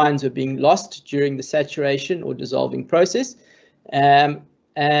of the fines were being lost during the saturation or dissolving process.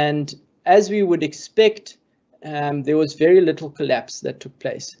 And as we would expect, there was very little collapse that took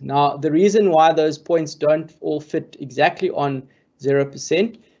place. Now, the reason why those points don't all fit exactly on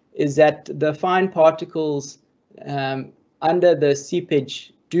 0% is that the fine particles under the seep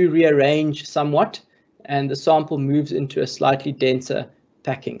edge do rearrange somewhat, and the sample moves into a slightly denser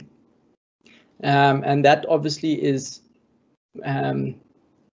packing. And that obviously is,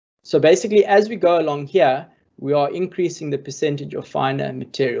 so basically as we go along here, we are increasing the percentage of finer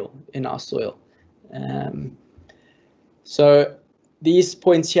material in our soil. So these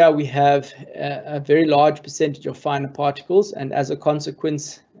points here, we have a very large percentage of finer particles, and as a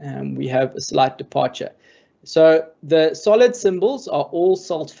consequence, we have a slight departure. So the solid symbols are all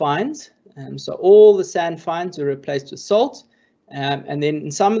salt fines. So all the sand fines are replaced with salt. And then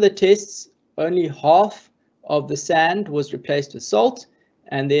in some of the tests, only half of the sand was replaced with salt.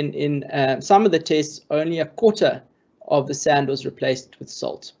 And then in some of the tests, only a quarter of the sand was replaced with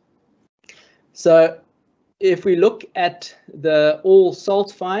salt. So if we look at the all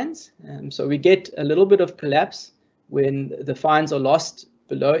salt fines, so we get a little bit of collapse when the fines are lost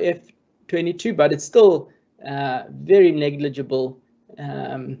below F22, but it's still very negligible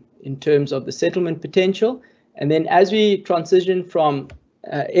in terms of the settlement potential. And then as we transition from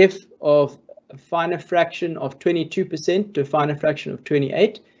F of a finer fraction of 22% to a finer fraction of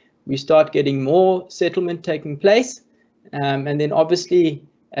 28, we start getting more settlement taking place. And then obviously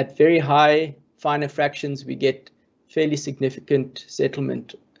at very high finer fractions, we get fairly significant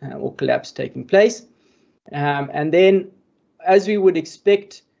settlement or collapse taking place. And then, as we would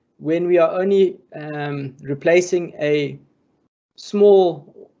expect, when we are only replacing a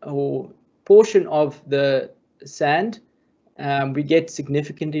small or portion of the sand, we get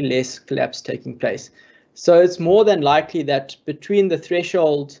significantly less collapse taking place. So it's more than likely that between the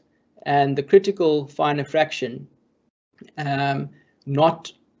threshold and the critical finer fraction,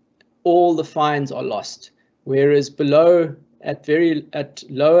 not all the fines are lost, whereas below at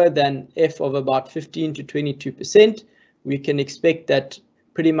lower than F of about 15 to 22%, we can expect that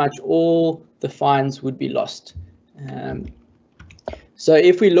pretty much all the fines would be lost. So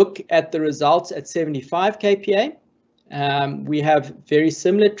if we look at the results at 75 kPa, we have very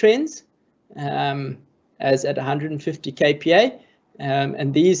similar trends as at 150 kPa.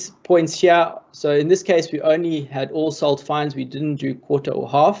 And these points here, so in this case, we only had all salt fines, we didn't do quarter or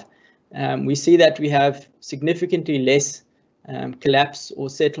half. We see that we have significantly less collapse or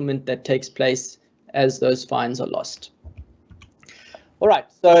settlement that takes place as those fines are lost. All right,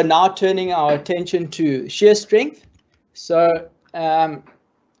 so now turning our attention to shear strength. So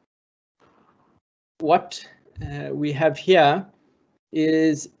what we have here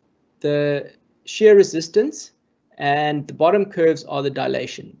is the shear resistance, and the bottom curves are the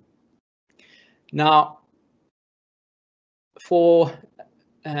dilation. Now, for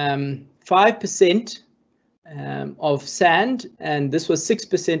 5% of sand, and this was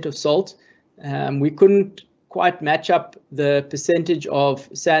 6% of salt, we couldn't quite match up the percentage of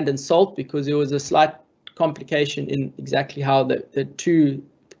sand and salt because there was a slight complication in exactly how the two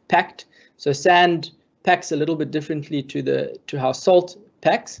packed. So sand packs a little bit differently to how salt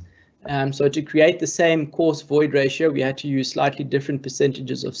packs. So to create the same coarse void ratio, we had to use slightly different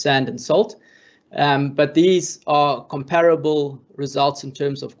percentages of sand and salt. But these are comparable results in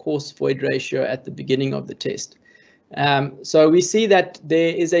terms of coarse void ratio at the beginning of the test. So we see that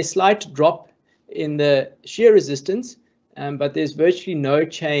there is a slight drop in the shear resistance, but there's virtually no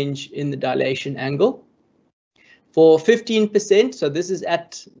change in the dilation angle. For 15%, so this is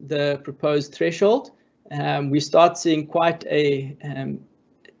at the proposed threshold, we start seeing quite a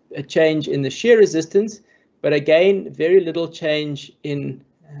change in the shear resistance, but again, very little change in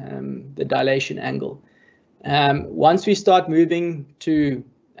the dilation angle. Once we start moving to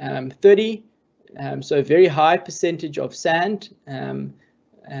 30, so a very high percentage of sand,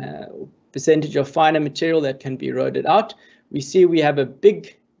 percentage of finer material that can be eroded out, we see we have a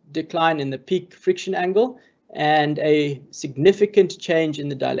big decline in the peak friction angle and a significant change in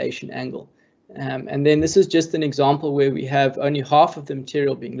the dilation angle. And then this is just an example where we have only half of the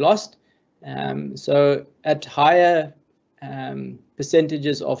material being lost. So at higher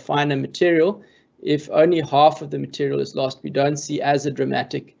percentages of finer material, if only half of the material is lost, we don't see as a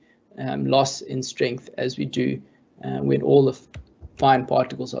dramatic loss in strength as we do when all the fine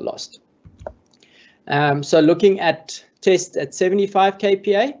particles are lost. So looking at tests at 75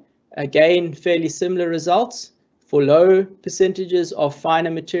 kPa, again, fairly similar results for low percentages of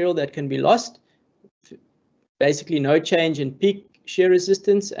finer material that can be lost. Basically no change in peak shear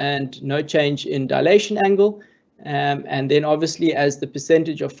resistance and no change in dilation angle. And then obviously as the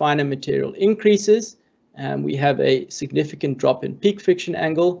percentage of finer material increases, we have a significant drop in peak friction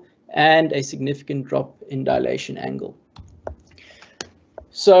angle and a significant drop in dilation angle.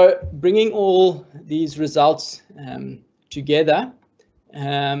 So bringing all these results together,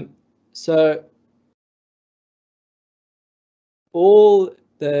 so all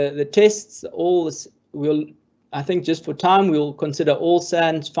the tests, I think just for time, we'll consider all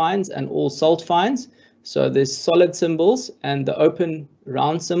sand fines and all salt fines. So there's solid symbols and the open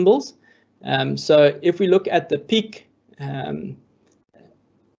round symbols. So if we look at the peak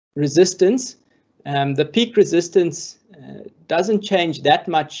resistance, the peak resistance doesn't change that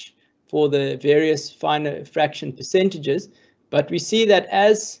much for the various finer fraction percentages, but we see that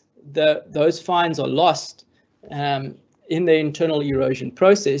as those fines are lost in the internal erosion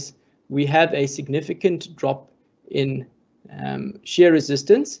process, we have a significant drop in shear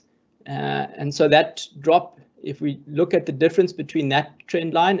resistance. And so that drop, if we look at the difference between that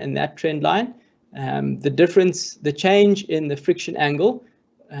trend line and that trend line, the change in the friction angle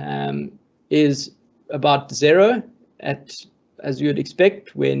is about 0 as you would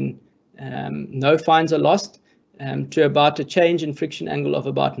expect when no fines are lost, to about a change in friction angle of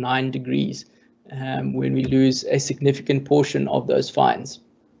about 9 degrees when we lose a significant portion of those fines.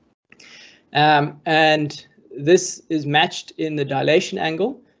 And this is matched in the dilation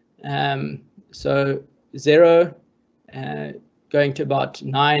angle. So 0 going to about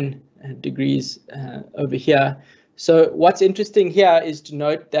 9 degrees over here. So what's interesting here is to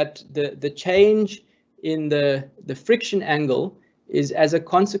note that the change in the friction angle is as a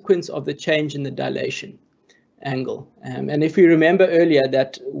consequence of the change in the dilation angle. And if we remember earlier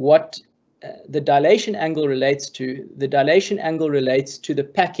that what the dilation angle relates to, the dilation angle relates to the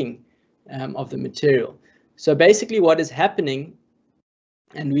packing of the material. So basically what is happening,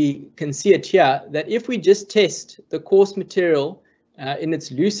 and we can see it here, that if we just test the coarse material in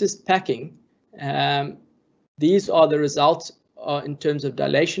its loosest packing, these are the results in terms of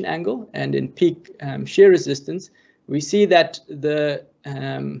dilation angle and in peak shear resistance. We see that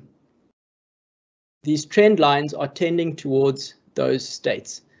these trend lines are tending towards those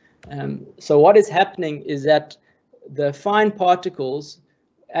states. So what is happening is that the fine particles,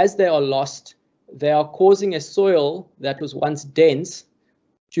 as they are lost, they are causing a soil that was once dense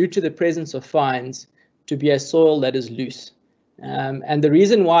due to the presence of fines to be a soil that is loose. And the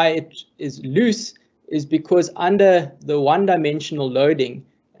reason why it is loose is because under the one-dimensional loading,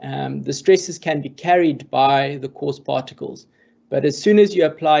 the stresses can be carried by the coarse particles. But as soon as you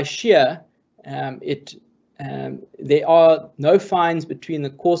apply shear, there are no fines between the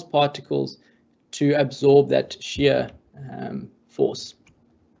coarse particles to absorb that shear force.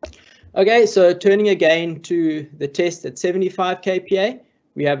 Okay, so turning again to the test at 75 kPa,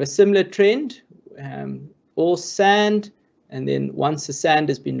 we have a similar trend, all sand, and then once the sand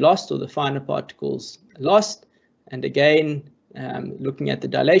has been lost or the finer particles lost, and again looking at the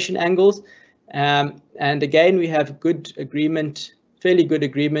dilation angles, and again we have good agreement, fairly good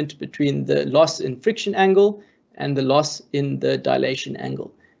agreement between the loss in friction angle and the loss in the dilation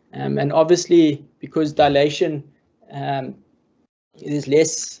angle. And obviously because dilation is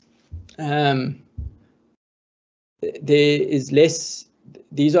less, there is less,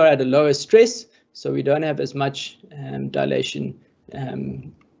 these are at a lower stress, so we don't have as much dilation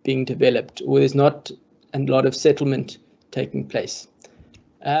being developed, or there's not a lot of settlement taking place.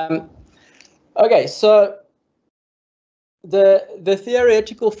 Okay, so the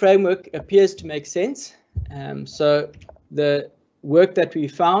theoretical framework appears to make sense. So the work that we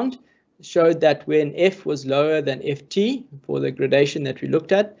found showed that when F was lower than Ft for the gradation that we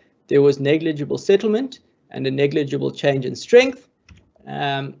looked at, there was negligible settlement and a negligible change in strength.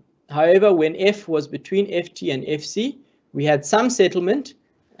 However, when F was between Ft and Fc, we had some settlement,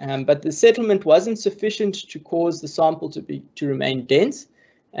 but the settlement wasn't sufficient to cause the sample to remain dense.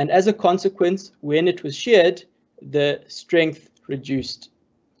 And as a consequence, when it was sheared, the strength reduced.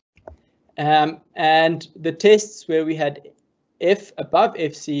 And the tests where we had F above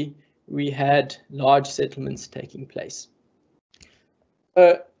Fc, we had large settlements taking place.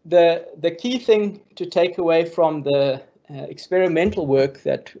 The key thing to take away from the experimental work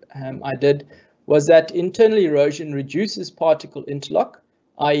that I did was that internal erosion reduces particle interlock,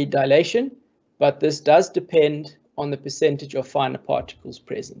 i.e. dilation, but this does depend on the percentage of finer particles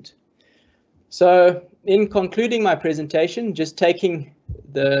present. So in concluding my presentation, just taking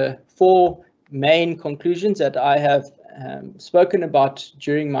the 4 main conclusions that I have spoken about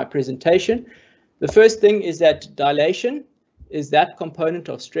during my presentation. The first thing is that dilation is that component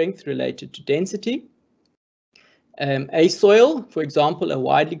of strength related to density. A soil, for example, a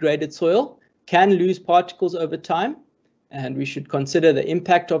widely graded soil, can lose particles over time, and we should consider the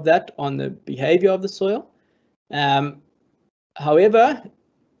impact of that on the behavior of the soil. However,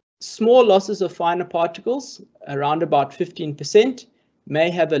 small losses of finer particles, around about 15%, may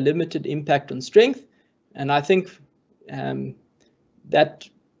have a limited impact on strength, and I think that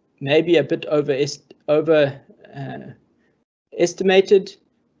may be a bit estimated,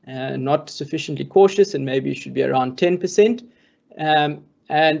 not sufficiently cautious, and maybe it should be around 10%.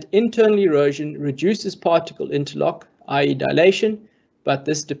 And internal erosion reduces particle interlock, i.e. dilation, but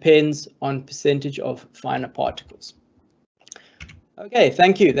this depends on percentage of finer particles. Okay,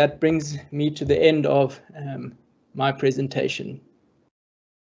 thank you. That brings me to the end of my presentation.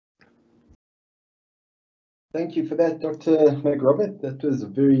 Thank you for that, Dr. McRobert. That was a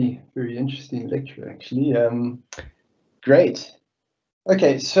very, very interesting lecture, actually. Great.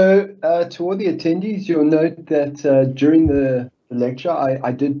 Okay, so to all the attendees, you'll note that during the lecture,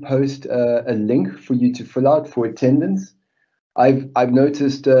 I did post a link for you to fill out for attendance. I've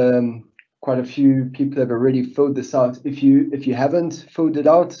noticed quite a few people have already filled this out. If you haven't filled it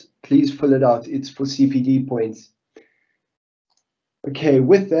out, please fill it out. It's for CPD points. Okay,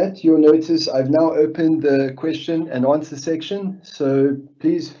 with that, you'll notice I've now opened the question and answer section. So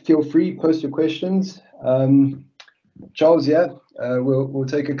please feel free, post your questions. Charles, yeah, we'll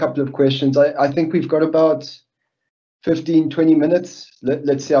take a couple of questions. I think we've got about 15, 20 minutes.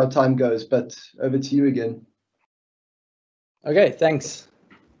 Let's see how time goes, but over to you again. Okay, thanks.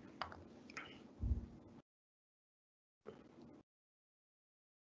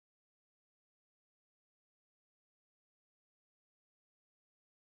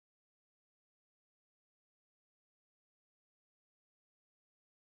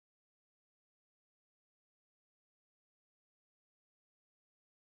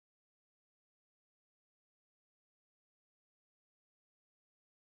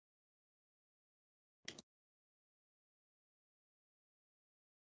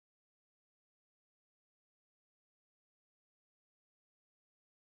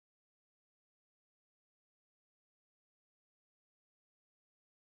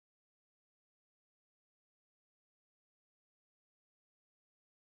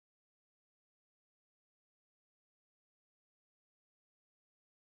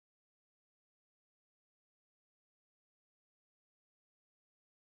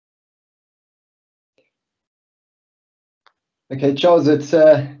 Okay, Charles, it's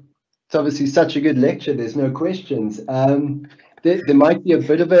obviously such a good lecture. There's no questions. There might be a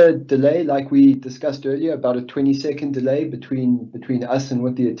bit of a delay, like we discussed earlier, about a 20-second delay between us and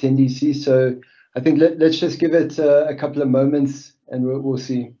what the attendees see. So I think let's just give it a couple of moments and we'll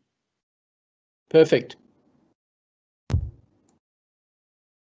see. Perfect.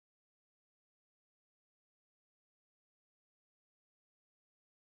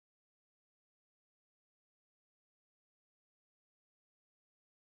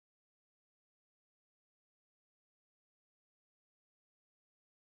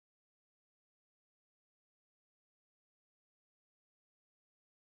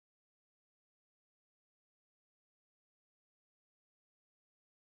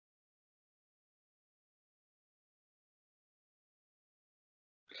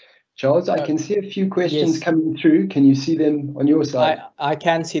 Charles, I can see a few questions coming through. Can you see them on your side? I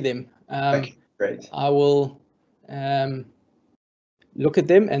can see them. Okay, great. I will look at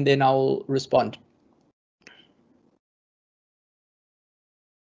them and then I'll respond.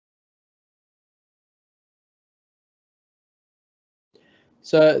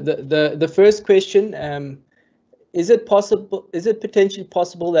 So the first question, is it potentially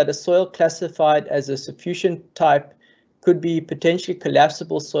possible that a soil classified as a suffusion type could be potentially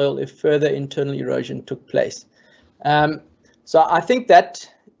collapsible soil if further internal erosion took place? So I think that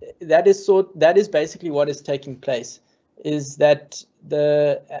is basically what is taking place, is that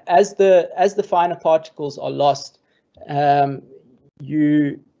as the finer particles are lost,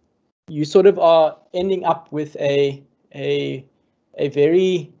 you sort of are ending up with a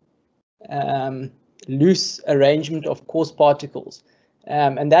very loose arrangement of coarse particles,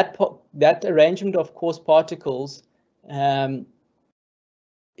 and that arrangement of coarse particles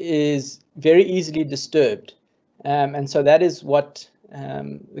is very easily disturbed, and so that is what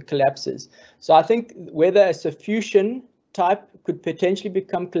the collapse is. So I think whether a suffusion type could potentially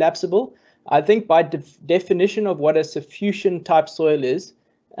become collapsible, I think by definition of what a suffusion type soil is,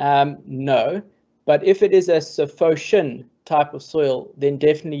 no. But if it is a suffusion type of soil, then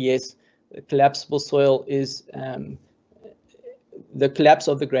definitely yes, collapsible soil is the collapse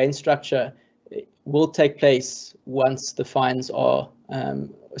of the grain structure will take place once the fines are, a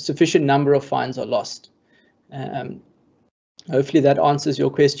sufficient number of fines are lost. Hopefully that answers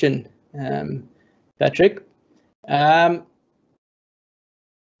your question, Patrick.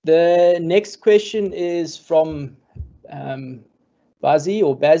 The next question is from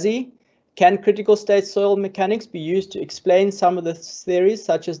Bazzi. Can critical state soil mechanics be used to explain some of the theories,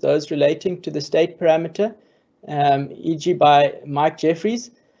 such as those relating to the state parameter, e.g. by Mike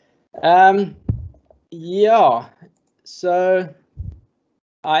Jeffries? Yeah, so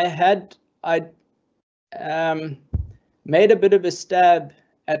I made a bit of a stab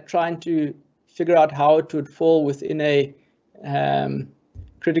at trying to figure out how it would fall within a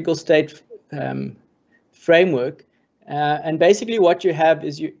critical state framework, and basically what you have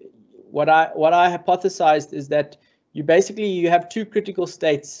is what I hypothesized is that you have two critical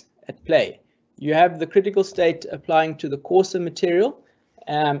states at play. You have the critical state applying to the coarser material,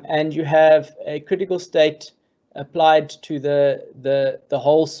 and you have a critical state applied to the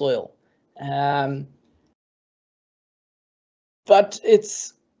whole soil. But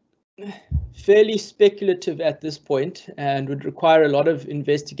it's fairly speculative at this point and would require a lot of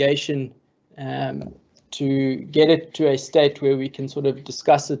investigation to get it to a state where we can sort of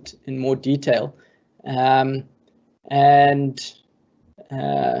discuss it in more detail.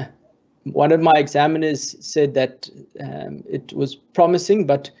 One of my examiners said that it was promising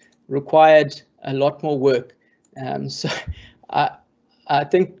but required a lot more work. So I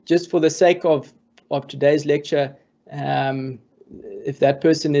think just for the sake of today's lecture, if that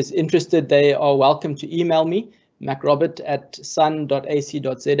person is interested, they are welcome to email me,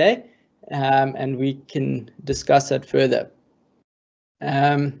 macrobert@sun.ac.za, and we can discuss that further.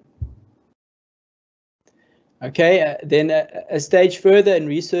 Okay, then a stage further in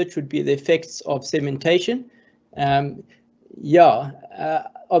research would be the effects of cementation.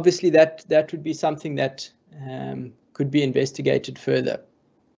 Obviously that would be something that could be investigated further.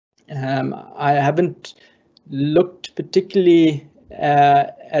 I haven't looked particularly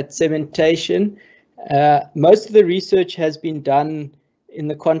at cementation. Most of the research has been done in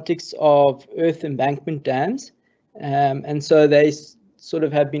the context of earth embankment dams, and so they sort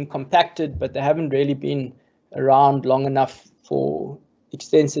of have been compacted, but they haven't really been around long enough for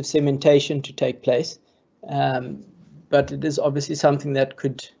extensive cementation to take place. But it is obviously something that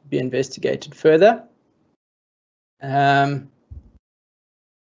could be investigated further.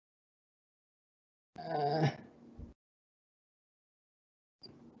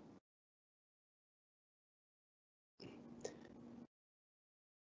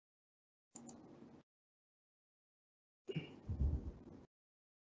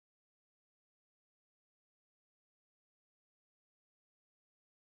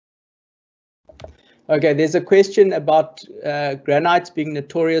 Okay, there's a question about granites being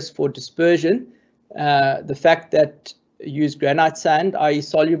notorious for dispersion. The fact that use granite sand, i.e.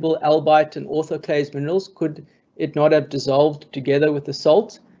 soluble albite and orthoclase minerals, could it not have dissolved together with the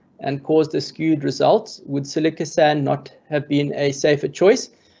salt and caused a skewed result? Would silica sand not have been a safer choice?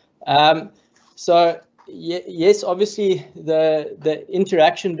 Yes, obviously the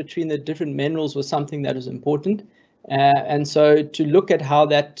interaction between the different minerals was something that was important. And so to look at how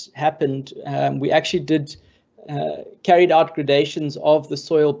that happened, we actually carried out gradations of the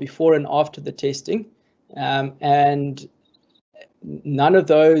soil before and after the testing, and none of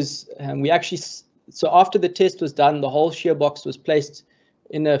those, so after the test was done, the whole shear box was placed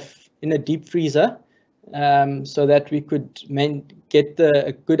in a deep freezer, so that we could get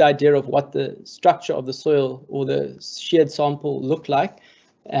a good idea of what the structure of the soil or the sheared sample looked like.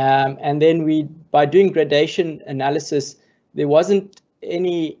 And then by doing gradation analysis, there wasn't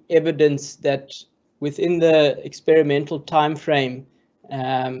any evidence that within the experimental time frame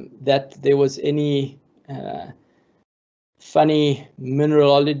that there was any funny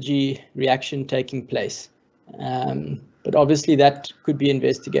mineralogy reaction taking place. But obviously that could be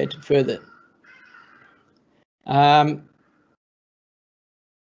investigated further.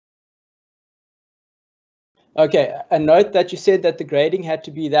 Okay, a note that you said that the grading had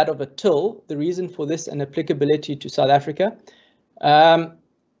to be that of a till. The reason for this and applicability to South Africa.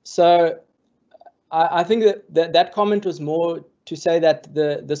 So I think that comment was more to say that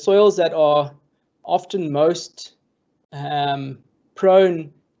the soils that are often most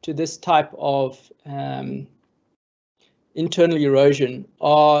prone to this type of internal erosion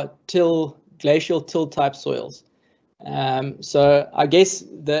are glacial till type soils. So I guess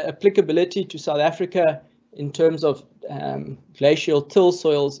the applicability to South Africa in terms of glacial till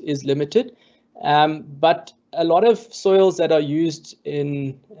soils is limited, but a lot of soils that are used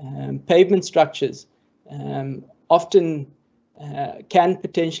in pavement structures often can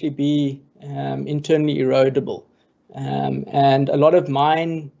potentially be internally erodible, and a lot of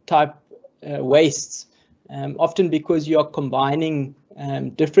mine type wastes, often because you are combining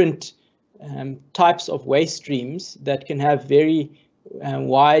different types of waste streams that can have very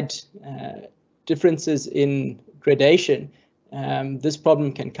wide differences in gradation, this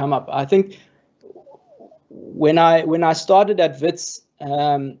problem can come up. I think when I started at WITS,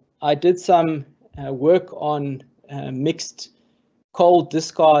 I did some work on mixed coal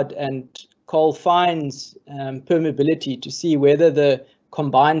discard and coal fines permeability to see whether the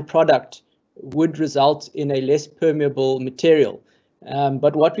combined product would result in a less permeable material.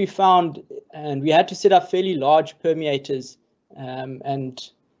 But what we found, and we had to set up fairly large permeators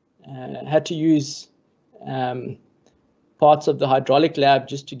and had to use parts of the hydraulic lab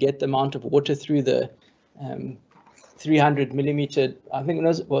just to get the amount of water through the 300 millimeter, I think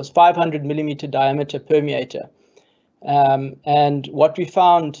it was 500 millimeter diameter permeator. And what we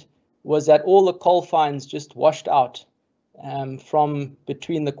found was that all the coal fines just washed out from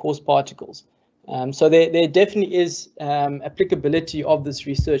between the coarse particles. So there definitely is applicability of this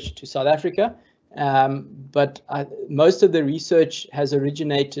research to South Africa, but most of the research has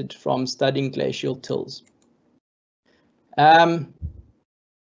originated from studying glacial tills.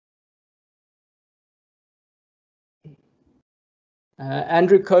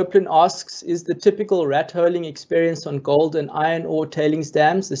 Andrew Copeland asks, is the typical rat holing experience on gold and iron ore tailings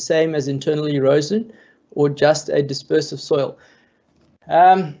dams the same as internal erosion, or just a dispersive soil?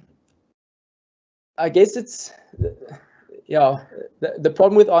 I guess it's, yeah, the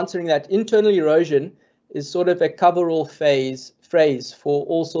problem with answering that, internal erosion is sort of a coverall phrase for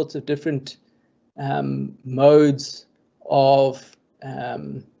all sorts of different modes of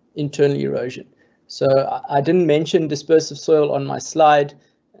internal erosion. So I didn't mention dispersive soil on my slide.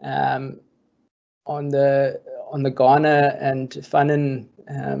 On the Ghana and Fanon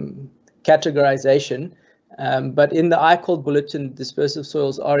categorization, but in the ICOL bulletin, dispersive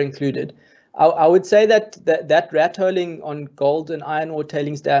soils are included. I would say that rat holing on gold and iron ore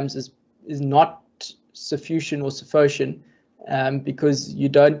tailings dams is not suffusion or suffosion, because you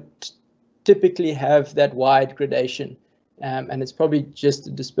don't typically have that wide gradation, and it's probably just a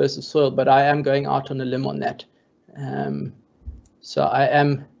dispersive soil, but I am going out on a limb on that. So I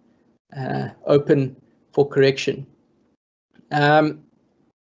am open for correction.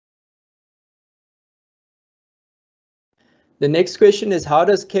 The next question is, how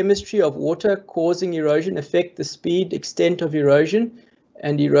does chemistry of water causing erosion affect the speed, extent of erosion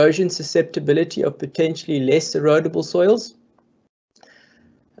and erosion susceptibility of potentially less erodible soils?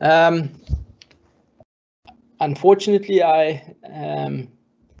 Unfortunately, I am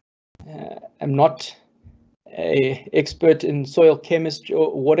not an expert in soil chemistry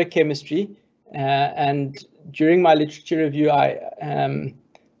or water chemistry, and during my literature review, I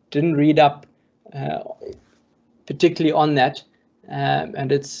didn't read up particularly on that,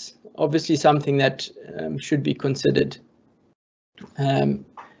 and it's obviously something that should be considered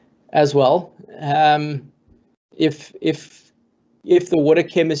as well. If the water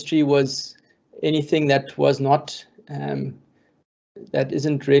chemistry was anything that was not, that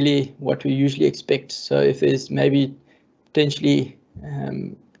isn't really what we usually expect. So if there's maybe potentially,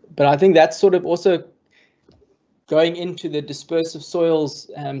 but I think that's sort of also going into the dispersive soils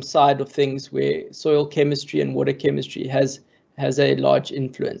side of things, where soil chemistry and water chemistry has a large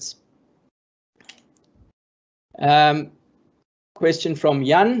influence. Question from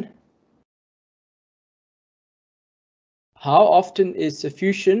Jan. How often is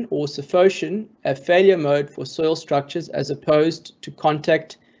suffusion or suffosion a failure mode for soil structures as opposed to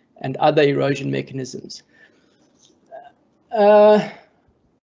contact and other erosion mechanisms?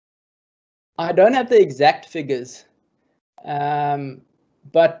 I don't have the exact figures,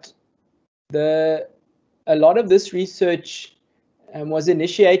 but a lot of this research was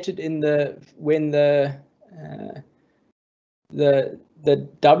initiated when the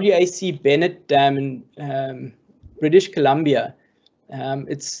WAC Bennett Dam in British Columbia.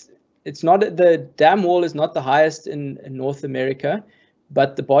 It's not, the dam wall is not the highest in North America,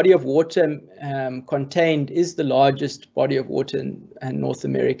 but the body of water contained is the largest body of water in North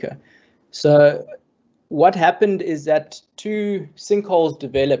America. So what happened is that two sinkholes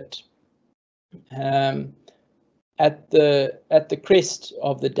developed at the crest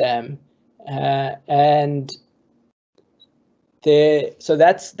of the dam, and so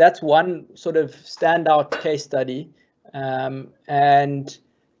that's one sort of standout case study, and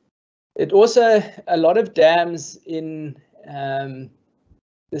it also, a lot of dams in the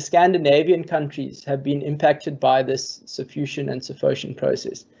Scandinavian countries have been impacted by this suffusion and suffosion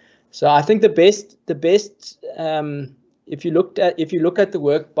process. So I think the best if you look at the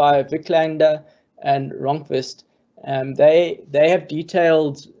work by Wicklander and Ronquist, they have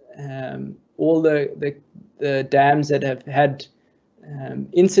detailed all the dams that have had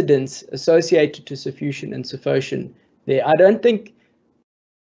incidents associated to suffusion and suffosion there. I don't think,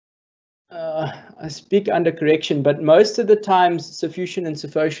 I speak under correction, but most of the times suffusion and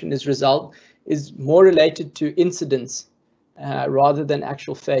suffosion is more related to incidents rather than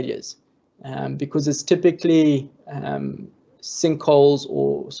actual failures, because it's typically sinkholes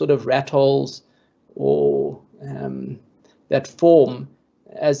or sort of rat holes or that form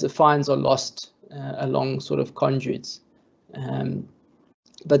as the fines are lost along sort of conduits.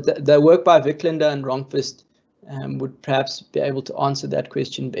 But the work by Wicklander and Ronquist would perhaps be able to answer that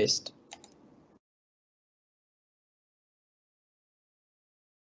question best.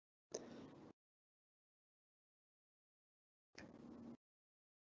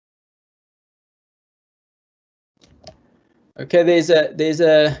 Okay, there's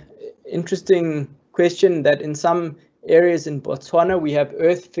a interesting question that in some areas in Botswana we have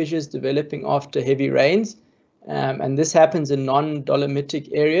earth fissures developing after heavy rains, and this happens in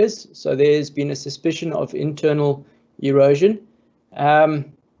non-dolomitic areas. So there's been a suspicion of internal erosion.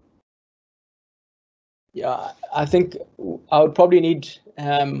 Yeah, I think I would probably need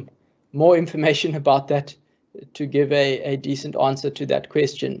more information about that to give a decent answer to that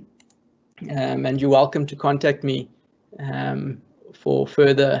question. And you're welcome to contact me for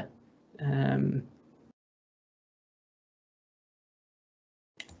further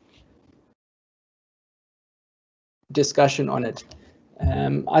discussion on it.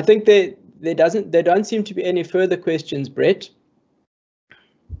 I think there don't seem to be any further questions, Brett.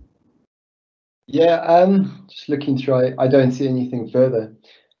 Yeah, just looking through, I don't see anything further.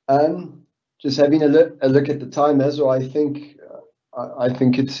 Just having a look at the time as well. I think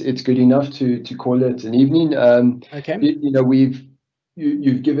it's good enough to call it an evening. Okay. You know,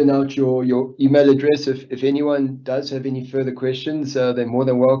 you've given out your email address. If anyone does have any further questions, they're more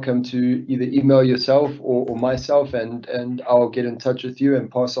than welcome to either email yourself or myself, and I'll get in touch with you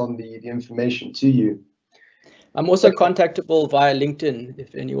and pass on the information to you. I'm also contactable via LinkedIn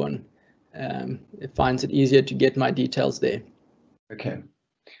if anyone finds it easier to get my details there. Okay.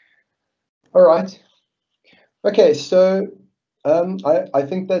 All right. Okay, so I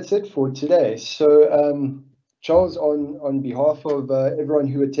think that's it for today. So Charles, on behalf of everyone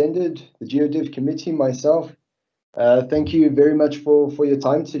who attended, the GeoDiv committee, myself, thank you very much for your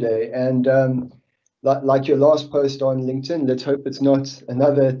time today. And like your last post on LinkedIn, let's hope it's not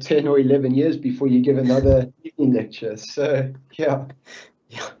another 10 or 11 years before you give another evening lecture. So yeah.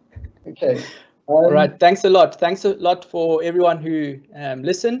 Okay. All right. Thanks a lot. Thanks a lot for everyone who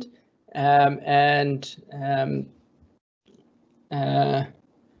listened. Yeah,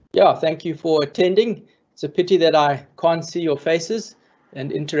 thank you for attending. It's a pity that I can't see your faces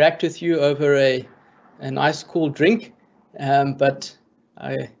and interact with you over a nice cool drink, but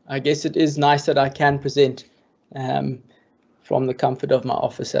I guess it is nice that I can present from the comfort of my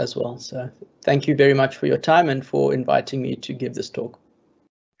office as well. So thank you very much for your time and for inviting me to give this talk.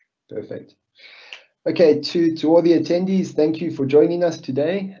 Perfect. Okay, to all the attendees, thank you for joining us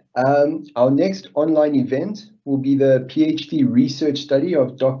today. Our next online event will be the PhD research study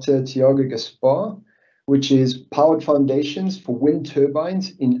of Dr. Tiago Gaspar, which is Powered Foundations for Wind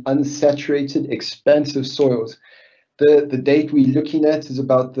Turbines in Unsaturated Expansive Soils. The date we're looking at is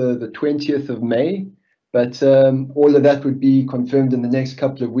about the 20th of May, but all of that would be confirmed in the next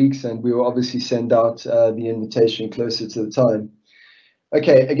couple of weeks, and we will obviously send out the invitation closer to the time.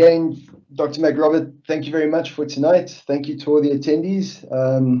 Okay, again, Dr. McRobert, thank you very much for tonight. Thank you to all the attendees.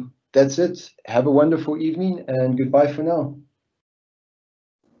 That's it. Have a wonderful evening and goodbye for now.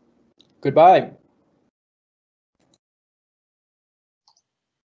 Goodbye.